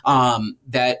culture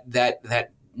that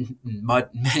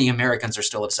many Americans are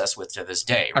still obsessed with to this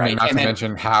day, right? I mean, not to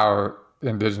mention how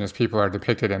indigenous people are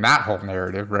depicted in that whole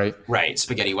narrative, right? Right,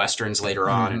 spaghetti westerns later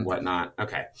on and Mm-hmm. whatnot.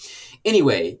 Okay.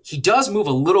 Anyway, he does move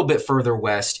a little bit further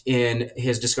west in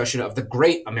his discussion of the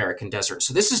Great American Desert.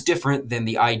 So this is different than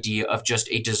the idea of just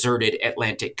a deserted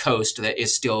Atlantic coast that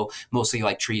is still mostly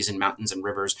like trees and mountains and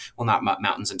rivers. Well, not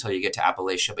mountains until you get to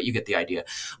Appalachia, but you get the idea.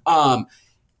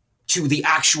 To the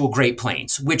actual Great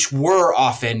Plains, which were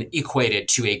often equated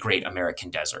to a Great American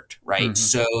Desert, right? Mm-hmm.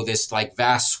 So this like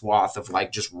vast swath of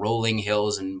like just rolling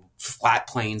hills and flat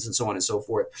plains and so on and so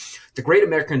forth. The Great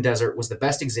American Desert was the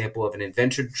best example of an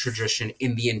invented tradition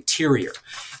in the interior.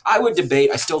 I would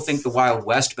debate, I still think the Wild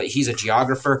West, but he's a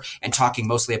geographer and talking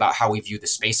mostly about how we view the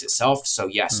space itself. So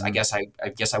yes, Mm-hmm. I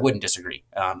guess I wouldn't disagree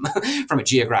from a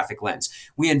geographic lens.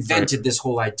 We invented Right. this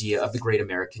whole idea of the Great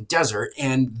American Desert,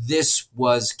 and this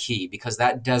was key because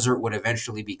that desert would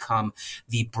eventually become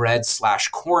the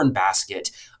bread/corn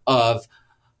basket of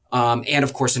and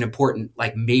of course, an important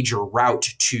like major route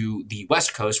to the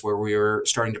West Coast, where we were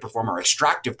starting to perform our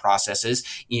extractive processes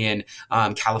in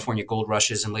California gold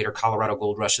rushes and later Colorado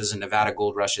gold rushes and Nevada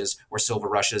gold rushes or silver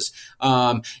rushes,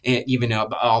 and even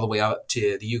all the way out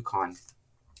to the Yukon.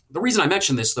 The reason I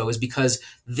mention this, though, is because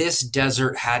this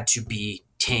desert had to be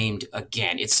tamed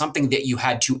again. It's something that you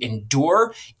had to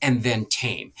endure and then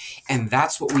tame. And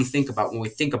that's what we think about when we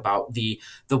think about the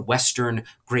Western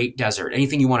Great Desert.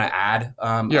 Anything you want to add Yeah,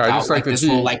 I about just like this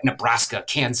whole like Nebraska,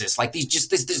 Kansas, like these just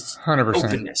this 100%.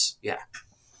 openness? Yeah.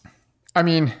 I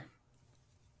mean,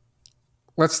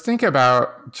 let's think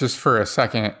about just for a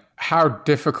second how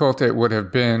difficult it would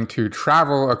have been to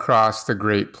travel across the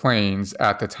Great Plains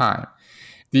at the time.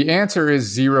 The answer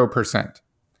is 0%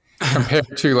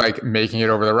 compared to like making it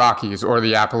over the Rockies or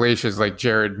the Appalachians, like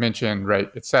Jared mentioned, right,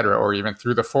 et cetera, or even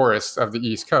through the forests of the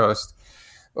East Coast.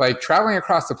 Like traveling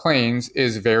across the plains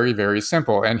is very, very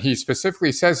simple. And he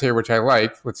specifically says here, which I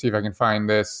like, let's see if I can find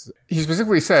this. He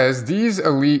specifically says these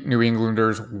elite New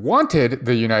Englanders wanted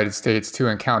the United States to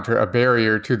encounter a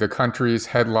barrier to the country's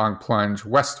headlong plunge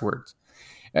westwards.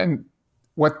 And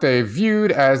what they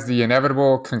viewed as the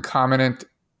inevitable concomitant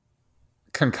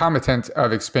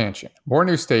of expansion, more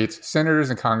new states, senators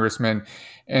and congressmen,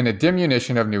 and a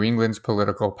diminution of New England's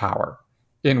political power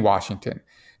in Washington.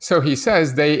 So he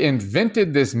says they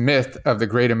invented this myth of the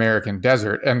Great American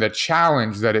Desert and the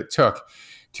challenge that it took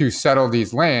to settle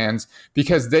these lands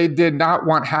because they did not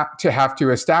want to have to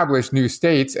establish new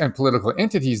states and political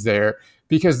entities there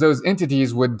because those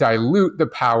entities would dilute the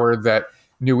power that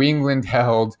New England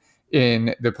held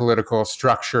in the political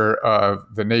structure of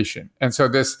the nation. And so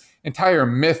this entire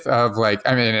myth of like,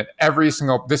 I mean,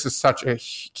 this is such a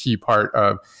key part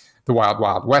of the Wild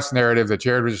Wild West narrative that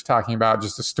Jared was just talking about,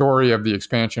 just the story of the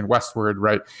expansion westward,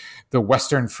 right? The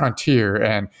Western frontier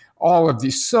and all of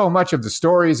these, so much of the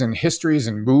stories and histories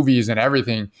and movies and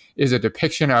everything is a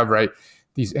depiction of, right,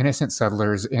 these innocent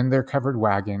settlers in their covered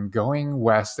wagon going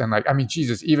west. And like, I mean,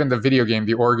 Jesus, even the video game,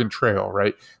 the Oregon Trail,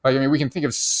 right? Like, I mean, we can think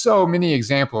of so many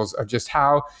examples of just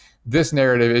how this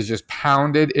narrative is just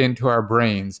pounded into our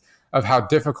brains of how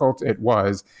difficult it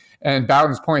was. And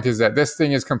Bowden's point is that this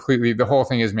thing is the whole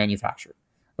thing is manufactured,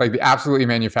 like absolutely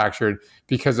manufactured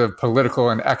because of political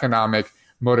and economic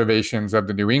motivations of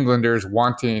the New Englanders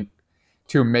wanting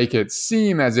to make it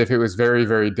seem as if it was very,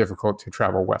 very difficult to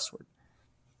travel westward.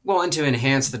 Well, and to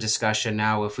enhance the discussion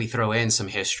now, if we throw in some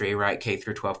history, right, K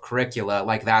through 12 curricula,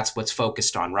 like that's what's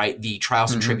focused on, right? The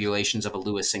trials and tribulations of a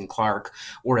Lewis and Clark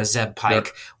or a Zeb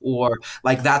Pike, or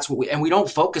like that's what and we don't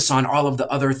focus on all of the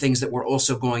other things that were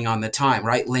also going on at the time,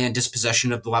 right? Land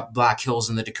dispossession of the Black Hills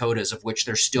in the Dakotas, of which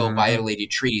there's still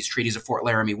violated treaties of Fort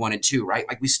Laramie 1 and 2, right?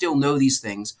 Like we still know these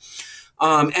things,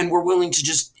 and we're willing to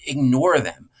just ignore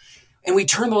them. And we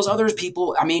turn those other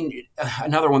people, I mean,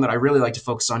 another one that I really like to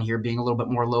focus on here, being a little bit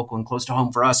more local and close to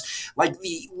home for us, like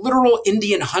the literal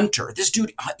Indian hunter, this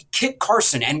dude, Kit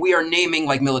Carson, and we are naming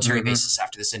like military bases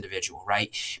after this individual,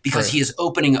 right? Because he is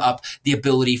opening up the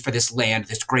ability for this land,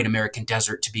 this great American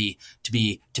desert to be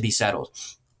settled.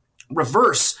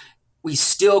 Reverse, we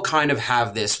still kind of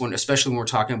have this one, especially when we're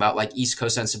talking about like East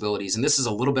Coast sensibilities. And this is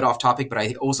a little bit off topic, but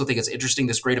I also think it's interesting.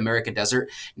 This great American desert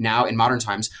now in modern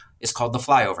times is called the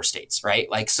flyover states, right?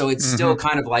 Like, so it's still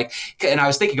kind of like, and I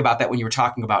was thinking about that when you were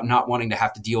talking about not wanting to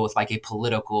have to deal with like a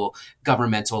political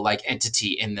governmental like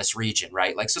entity in this region,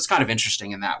 right? Like, so it's kind of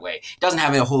interesting in that way. It doesn't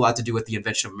have a whole lot to do with the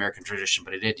invention of American tradition,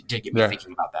 but it did get me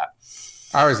thinking about that.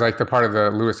 I always like the part of the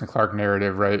Lewis and Clark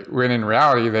narrative, right? When in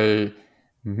reality, they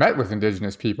met with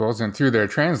indigenous peoples and through their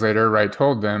translator, right,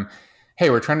 told them, hey,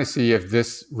 we're trying to see if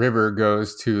this river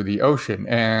goes to the ocean.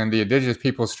 And the indigenous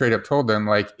people straight up told them,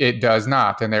 like, it does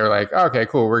not. And they were like, okay,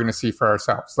 cool, we're going to see for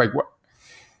ourselves. Like, what?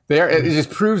 it just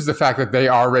proves the fact that they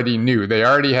already knew. They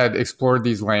already had explored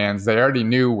these lands. They already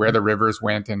knew where the rivers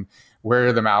went and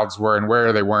where the mouths were and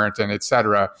where they weren't, and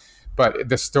etc. But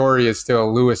the story is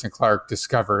still Lewis and Clark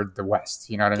discovered the West.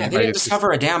 You know what I mean? They didn't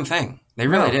discover a damn thing. They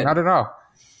really did. Not at all.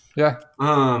 Yeah.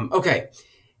 Okay.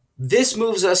 This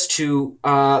moves us to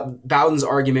Bowden's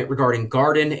argument regarding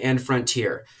garden and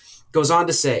frontier. Goes on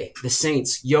to say, the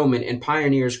saints, yeomen, and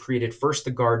pioneers created first the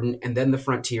garden and then the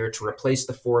frontier to replace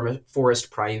the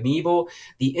forest primeval,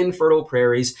 the infertile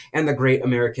prairies, and the great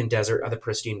American desert of the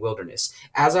pristine wilderness.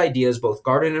 As ideas, both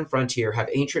garden and frontier have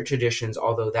ancient traditions,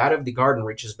 although that of the garden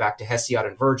reaches back to Hesiod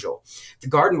and Virgil. The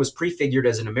garden was prefigured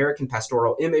as an American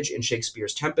pastoral image in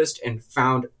Shakespeare's Tempest and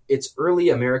found its early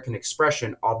American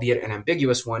expression, albeit an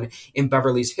ambiguous one, in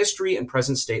Beverly's History and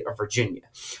Present State of Virginia.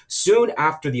 Soon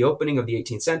after the opening of the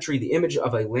 18th century, the image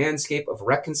of a landscape of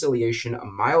reconciliation, a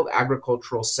mild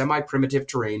agricultural, semi-primitive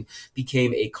terrain,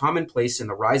 became a commonplace in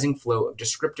the rising flow of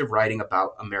descriptive writing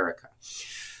about America.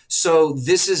 So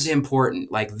this is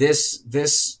important, like this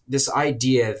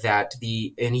idea that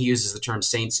and he uses the term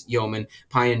saints, yeomen,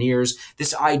 pioneers,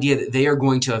 this idea that they are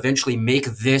going to eventually make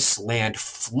this land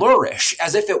flourish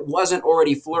as if it wasn't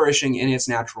already flourishing in its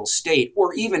natural state,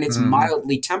 or even its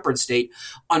mildly tempered state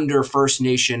under First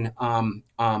Nation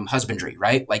husbandry,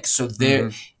 right? Like, so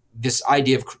there. This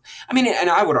idea of, I mean, and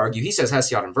I would argue, he says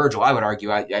Hesiod and Virgil, I would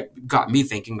argue, I got me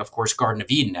thinking, of course, Garden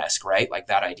of Eden-esque, right? Like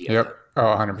that idea. Yep. Oh,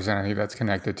 100%. I think that's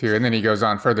connected too. And then he goes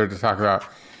on further to talk about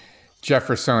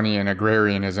Jeffersonian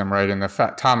agrarianism, right? And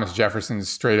Thomas Jefferson's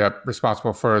straight up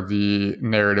responsible for the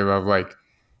narrative of like,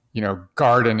 you know,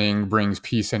 gardening brings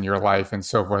peace in your life and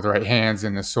so forth, right? Hands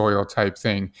in the soil type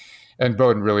thing. And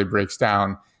Bowden really breaks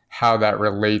down how that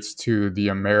relates to the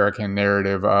American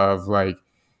narrative of like,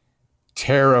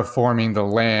 terraforming the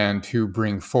land to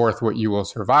bring forth what you will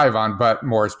survive on, but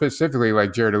more specifically,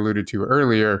 like Jared alluded to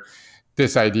earlier,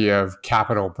 this idea of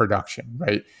capital production,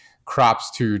 right? Crops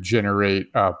to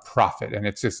generate profit. And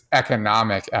it's this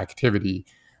economic activity,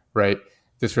 right?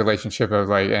 This relationship of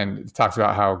like, and it talks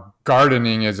about how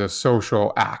gardening is a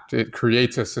social act. It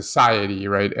creates a society,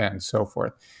 right? And so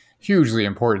forth. Hugely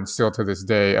important still to this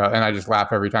day. And I just laugh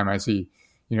every time I see,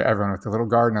 you know, everyone with a little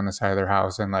garden on the side of their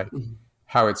house and like,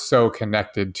 how it's so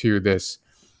connected to this,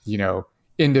 you know,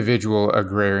 individual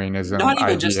agrarianism. Not even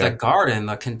idea. Just a garden,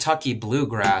 the Kentucky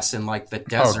bluegrass and like the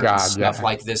desert and stuff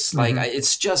like this. Like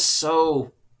it's just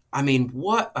so, I mean,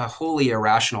 what a wholly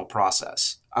irrational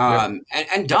process. And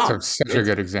dumb. That's such a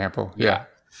good example. Yeah.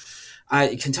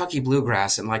 Kentucky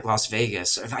bluegrass and like Las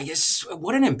Vegas. I guess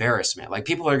what an embarrassment. Like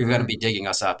people are going to be digging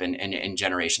us up in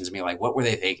generations and be like, what were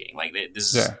they thinking? Like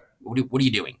this is, what are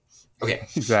you doing? Okay.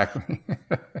 Exactly.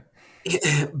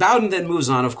 Bowden then moves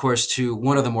on, of course, to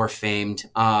one of the more famed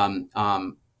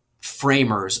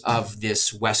framers of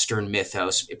this Western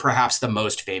mythos, perhaps the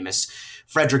most famous,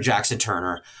 Frederick Jackson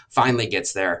Turner, finally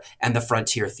gets there, and the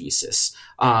frontier thesis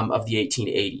of the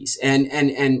 1880s.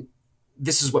 And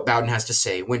this is what Bowden has to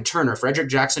say. When Frederick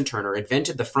Jackson Turner,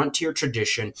 invented the frontier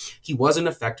tradition, he was in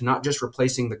effect not just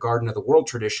replacing the Garden of the World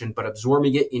tradition, but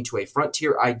absorbing it into a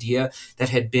frontier idea that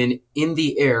had been in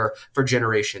the air for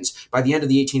generations. By the end of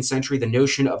the 18th century, the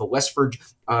notion of a westward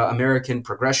American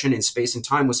progression in space and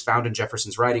time was found in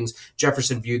Jefferson's writings.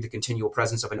 Jefferson viewed the continual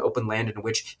presence of an open land in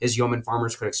which his yeoman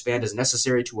farmers could expand as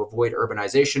necessary to avoid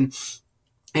urbanization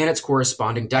and its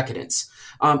corresponding decadence,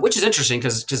 which is interesting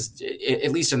because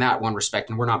at least in that one respect,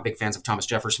 and we're not big fans of Thomas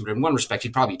Jefferson, but in one respect,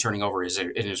 he'd probably be turning over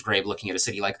in his grave looking at a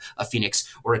city like a Phoenix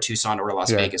or a Tucson or a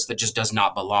Las Vegas that just does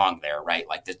not belong there, right?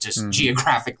 Like that just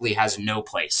geographically has no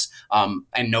place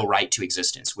and no right to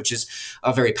existence, which is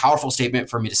a very powerful statement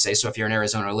for me to say. So if you're an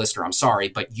Arizona listener, I'm sorry,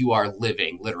 but you are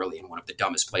living literally in one of the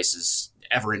dumbest places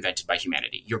ever invented by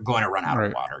humanity. You're going to run out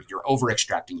of water. You're over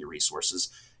extracting your resources.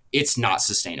 It's not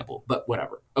sustainable, but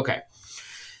whatever. Okay.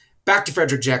 Back to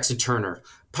Frederick Jackson Turner.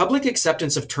 Public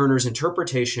acceptance of Turner's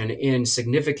interpretation and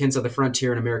significance of the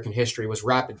frontier in American history was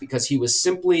rapid because he was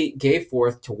simply gave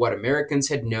forth to what Americans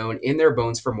had known in their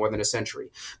bones for more than a century.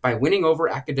 By winning over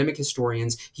academic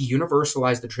historians, he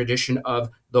universalized the tradition of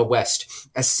the West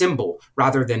as symbol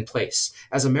rather than place,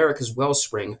 as America's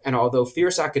wellspring. And although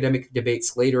fierce academic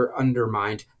debates later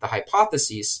undermined the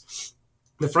hypotheses,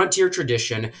 the frontier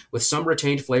tradition, with some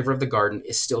retained flavor of the garden,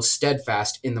 is still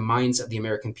steadfast in the minds of the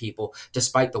American people,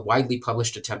 despite the widely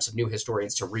published attempts of new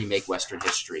historians to remake Western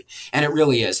history. And it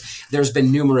really is. There's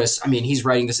been numerous, I mean, he's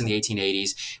writing this in the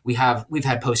 1880s. We've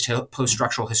had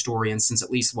post-structural historians since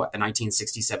at least, the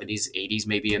 1960s, 70s, 80s,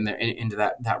 maybe into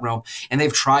that realm. And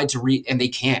they've tried to and they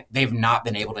can't. They've not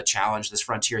been able to challenge this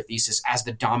frontier thesis as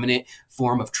the dominant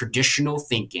form of traditional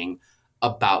thinking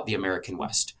about the American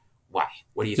West. Why?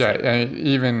 What do you Yeah, think? and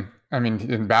even I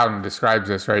mean, and Bowden describes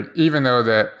this, right? Even though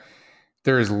that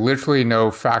there is literally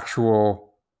nothing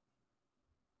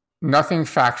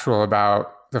factual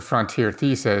about the frontier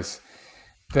thesis,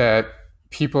 that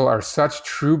people are such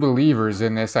true believers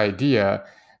in this idea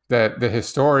that the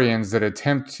historians that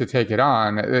attempt to take it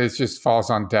on, it just falls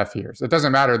on deaf ears. It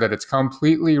doesn't matter that it's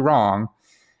completely wrong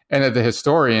and that the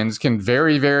historians can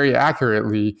very, very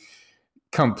accurately,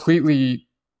 completely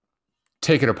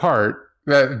take it apart.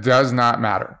 That does not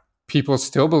matter. People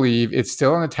still believe it's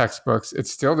still in the textbooks.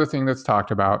 It's still the thing that's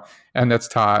talked about and that's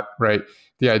taught, right?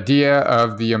 The idea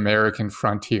of the American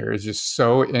frontier is just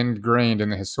so ingrained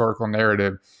in the historical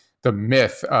narrative, the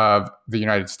myth of the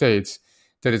United States,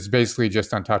 that it's basically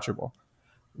just untouchable.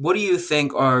 What do you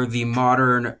think are the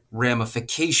modern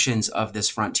ramifications of this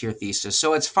frontier thesis?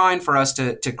 So it's fine for us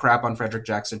to crap on Frederick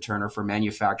Jackson Turner for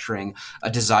manufacturing a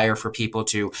desire for people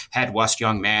to head west,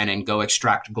 young man, and go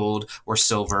extract gold or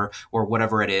silver or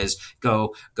whatever it is,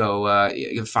 go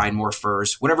find more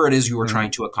furs, whatever it is you were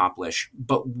trying to accomplish.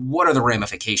 But what are the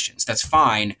ramifications? That's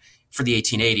fine for the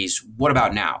 1880s. What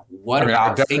about now? What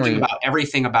about thinking about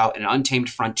everything about an untamed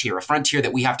frontier, a frontier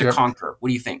that we have to conquer? What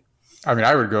do you think? I mean,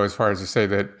 I would go as far as to say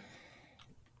that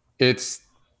it's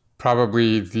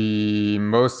probably the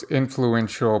most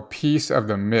influential piece of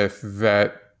the myth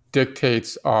that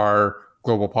dictates our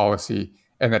global policy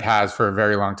and that has for a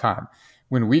very long time.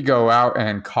 When we go out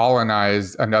and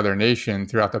colonize another nation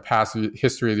throughout the past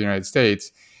history of the United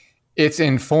States, it's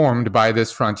informed by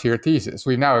this frontier thesis.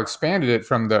 We've now expanded it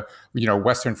from the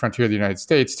western frontier of the United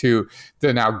States to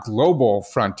the now global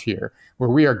frontier, where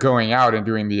we are going out and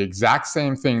doing the exact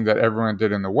same thing that everyone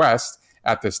did in the West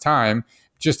at this time,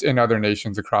 just in other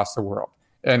nations across the world.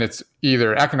 And it's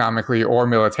either economically or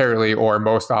militarily, or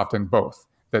most often both,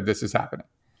 that this is happening.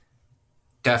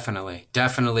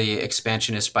 Definitely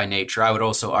expansionist by nature. I would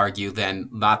also argue then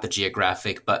not the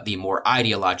geographic, but the more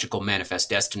ideological manifest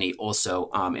destiny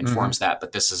also informs that.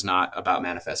 But this is not about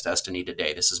manifest destiny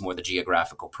today. This is more the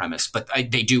geographical premise. But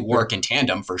they do work in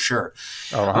tandem for sure.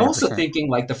 Oh, I'm also thinking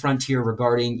like the frontier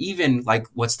regarding even like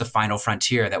what's the final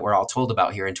frontier that we're all told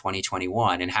about here in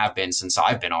 2021 and have been since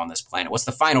I've been on this planet. What's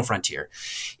the final frontier?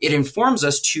 It informs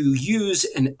us to use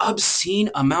an obscene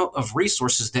amount of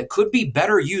resources that could be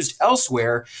better used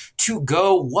elsewhere to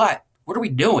go what? What are we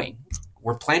doing?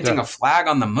 We're planting a flag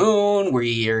on the moon.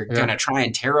 We're going to try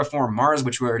and terraform Mars,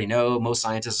 which we already know. Most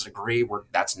scientists agree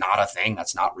that's not a thing.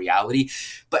 That's not reality.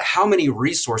 But how many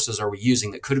resources are we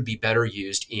using that could be better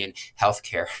used in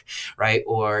healthcare, right?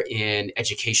 Or in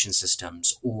education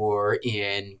systems or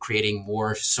in creating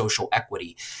more social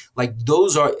equity? Like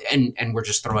those are, and we're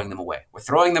just throwing them away. We're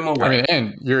throwing them away. I mean,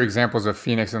 and your examples of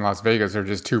Phoenix and Las Vegas are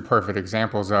just two perfect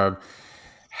examples of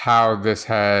how this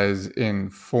has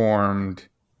informed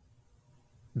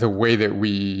the way that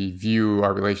we view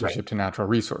our relationship to natural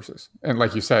resources. And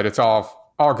like you said, it's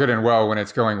all good and well when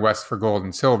it's going west for gold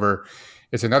and silver.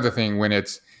 It's another thing when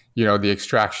it's, the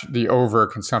extraction, the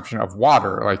overconsumption of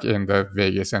water, like in the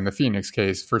Vegas and the Phoenix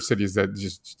case, for cities that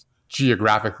just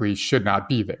geographically should not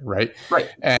be there, right? Right.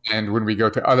 And when we go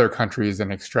to other countries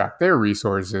and extract their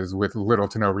resources with little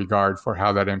to no regard for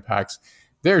how that impacts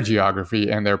their geography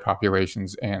and their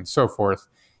populations and so forth,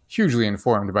 hugely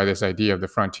informed by this idea of the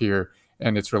frontier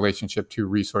and its relationship to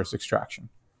resource extraction.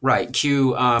 Right.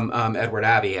 Cue Edward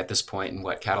Abbey at this point in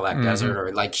Cadillac Desert,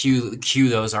 or like cue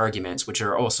those arguments, which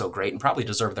are also great and probably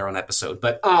deserve their own episode.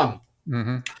 But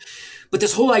But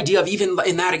this whole idea of even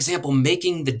in that example,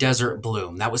 making the desert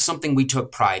bloom, that was something we took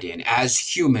pride in.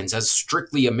 As humans, as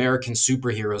strictly American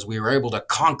superheroes, we were able to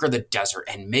conquer the desert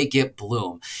and make it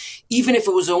bloom. Even if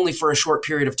it was only for a short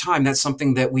period of time, that's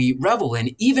something that we revel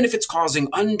in, even if it's causing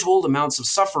untold amounts of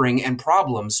suffering and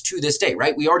problems to this day,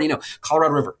 right? We already know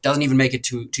Colorado River doesn't even make it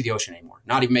to the ocean anymore,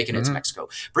 not even making it to Mexico.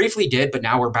 Briefly did, but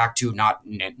now we're back to not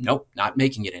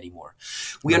making it anymore.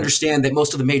 We understand that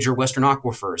most of the major Western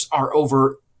aquifers are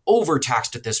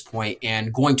overtaxed at this point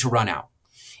and going to run out.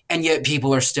 And yet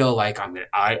people are still like,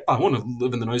 I want to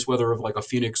live in the nice weather of like a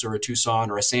Phoenix or a Tucson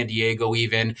or a San Diego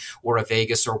even, or a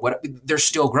Vegas or what. They're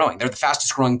still growing. They're the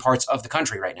fastest growing parts of the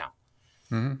country right now.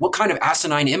 What kind of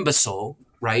asinine imbecilic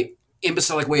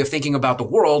way of thinking about the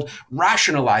world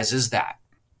rationalizes that?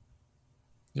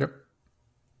 Yep.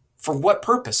 For what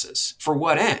purposes? For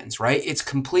what ends, right? It's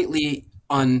completely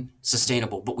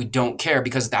unsustainable, but we don't care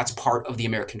because that's part of the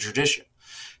American tradition.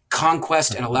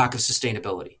 Conquest and a lack of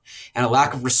sustainability and a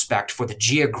lack of respect for the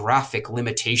geographic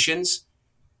limitations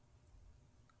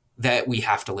that we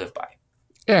have to live by.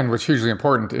 And what's hugely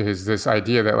important is this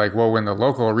idea that, like, well, when the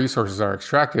local resources are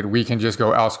extracted, we can just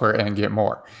go elsewhere and get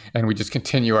more. And we just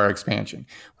continue our expansion.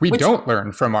 We don't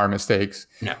learn from our mistakes.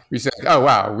 No. We say, oh,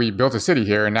 wow, we built a city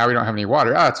here and now we don't have any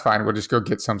water. Oh, it's fine. We'll just go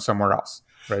get some somewhere else.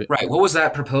 Right. Right. What was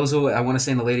that proposal? I want to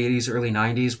say in the late 80s, early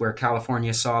 90s, where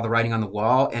California saw the writing on the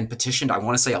wall and petitioned, I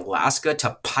want to say Alaska,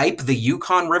 to pipe the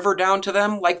Yukon River down to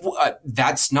them. Like,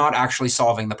 that's not actually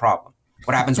solving the problem.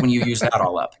 What happens when you use that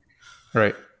all up?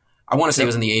 Right. I want to say it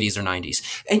was in the 80s or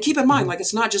 90s. And keep in mind, like,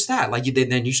 it's not just that. Like,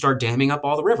 then you start damming up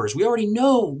all the rivers. We already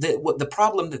know that what the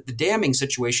problem that the damming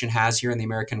situation has here in the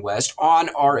American West on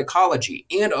our ecology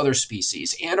and other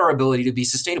species and our ability to be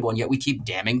sustainable. And yet we keep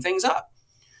damming things up.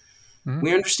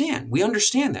 Mm-hmm. We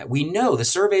understand that. We know the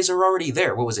surveys are already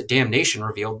there. What was it? Damnation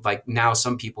revealed. Like, now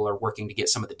some people are working to get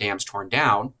some of the dams torn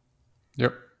down.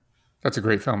 Yep. That's a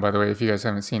great film, by the way. If you guys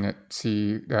haven't seen it,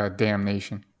 see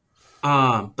Damnation.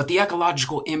 But the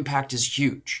ecological impact is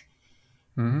huge.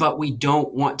 Mm-hmm. But we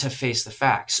don't want to face the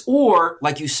facts. Or,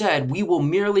 like you said, we will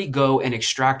merely go and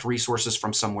extract resources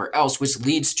from somewhere else, which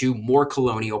leads to more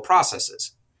colonial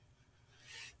processes.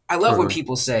 I love when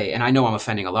people say, and I know I'm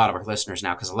offending a lot of our listeners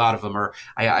now because a lot of them are,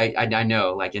 I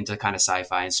know, like, into kind of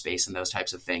sci-fi and space and those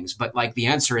types of things. But, like, the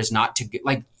answer is not to get,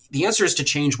 like, the answer is to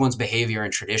change one's behavior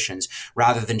and traditions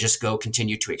rather than just go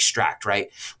continue to extract, right?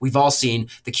 We've all seen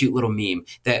the cute little meme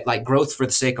that, like, growth for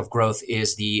the sake of growth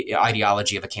is the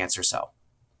ideology of a cancer cell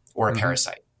or a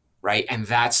parasite, right? And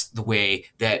that's the way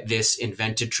that this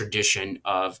invented tradition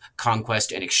of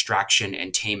conquest and extraction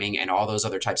and taming and all those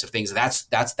other types of things, that's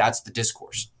the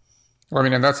discourse. Well, I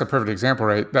mean, and that's a perfect example,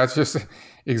 right? That just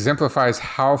exemplifies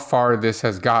how far this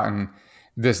has gotten,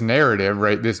 this narrative,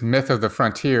 right? This myth of the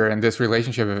frontier and this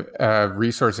relationship of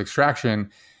resource extraction,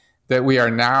 that we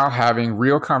are now having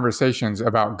real conversations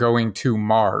about going to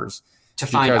Mars. To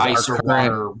find ice or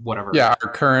water or whatever. Yeah,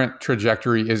 our current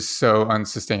trajectory is so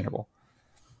unsustainable.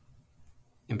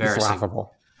 Embarrassing. It's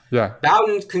laughable. Yeah.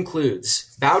 Bowden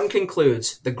concludes,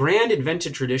 the grand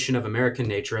invented tradition of American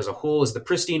nature as a whole is the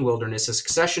pristine wilderness, a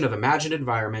succession of imagined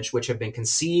environments which have been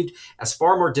conceived as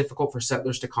far more difficult for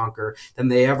settlers to conquer than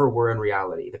they ever were in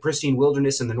reality. The pristine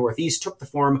wilderness in the Northeast took the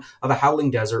form of a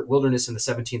howling desert wilderness in the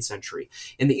 17th century.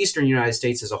 In the eastern United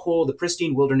States as a whole, the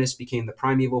pristine wilderness became the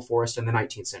primeval forest in the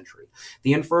 19th century.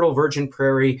 The infertile virgin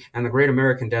prairie and the great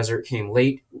American desert came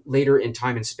later in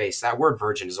time and space. That word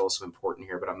virgin is also important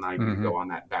here, but I'm not even going to go on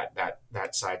that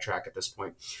sidetrack at this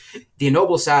point. The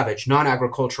ennoble savage,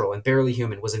 non-agricultural, and barely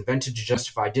human was invented to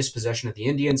justify dispossession of the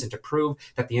Indians and to prove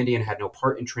that the Indian had no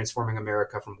part in transforming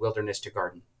America from wilderness to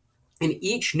garden. In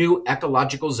each new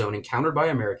ecological zone encountered by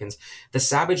Americans, the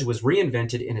savage was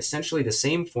reinvented in essentially the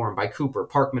same form by Cooper,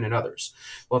 Parkman, and others.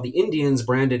 While the Indians,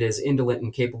 branded as indolent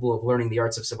and capable of learning the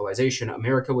arts of civilization,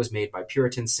 America was made by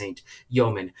Puritan saint,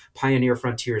 yeoman, pioneer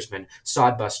frontiersman,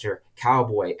 sodbuster,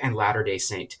 cowboy, and Latter-day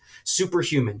Saint.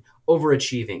 Superhuman,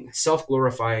 overachieving,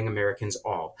 self-glorifying Americans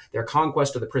all. Their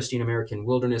conquest of the pristine American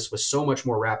wilderness was so much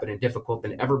more rapid and difficult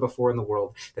than ever before in the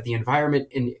world that the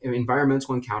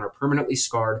environmental encounter permanently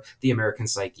scarred the American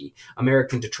psyche.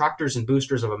 American detractors and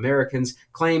boosters of Americans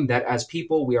claim that as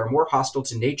people, we are more hostile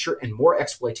to nature and more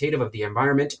exploitative of the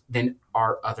environment than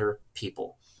are other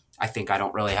people. I think I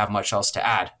don't really have much else to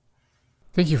add.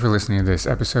 Thank you for listening to this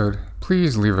episode.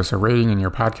 Please leave us a rating in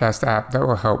your podcast app. That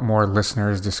will help more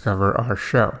listeners discover our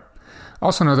show.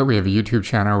 Also know that we have a YouTube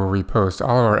channel where we post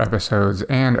all of our episodes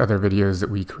and other videos that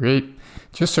we create.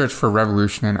 Just search for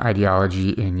Revolution and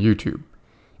Ideology in YouTube.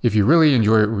 If you really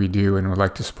enjoy what we do and would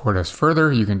like to support us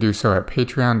further, you can do so at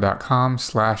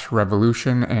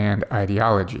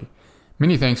patreon.com/revolutionandideology.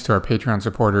 Many thanks to our Patreon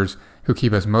supporters who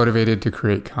keep us motivated to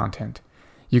create content.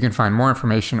 You can find more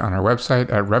information on our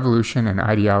website at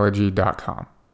revolutionandideology.com.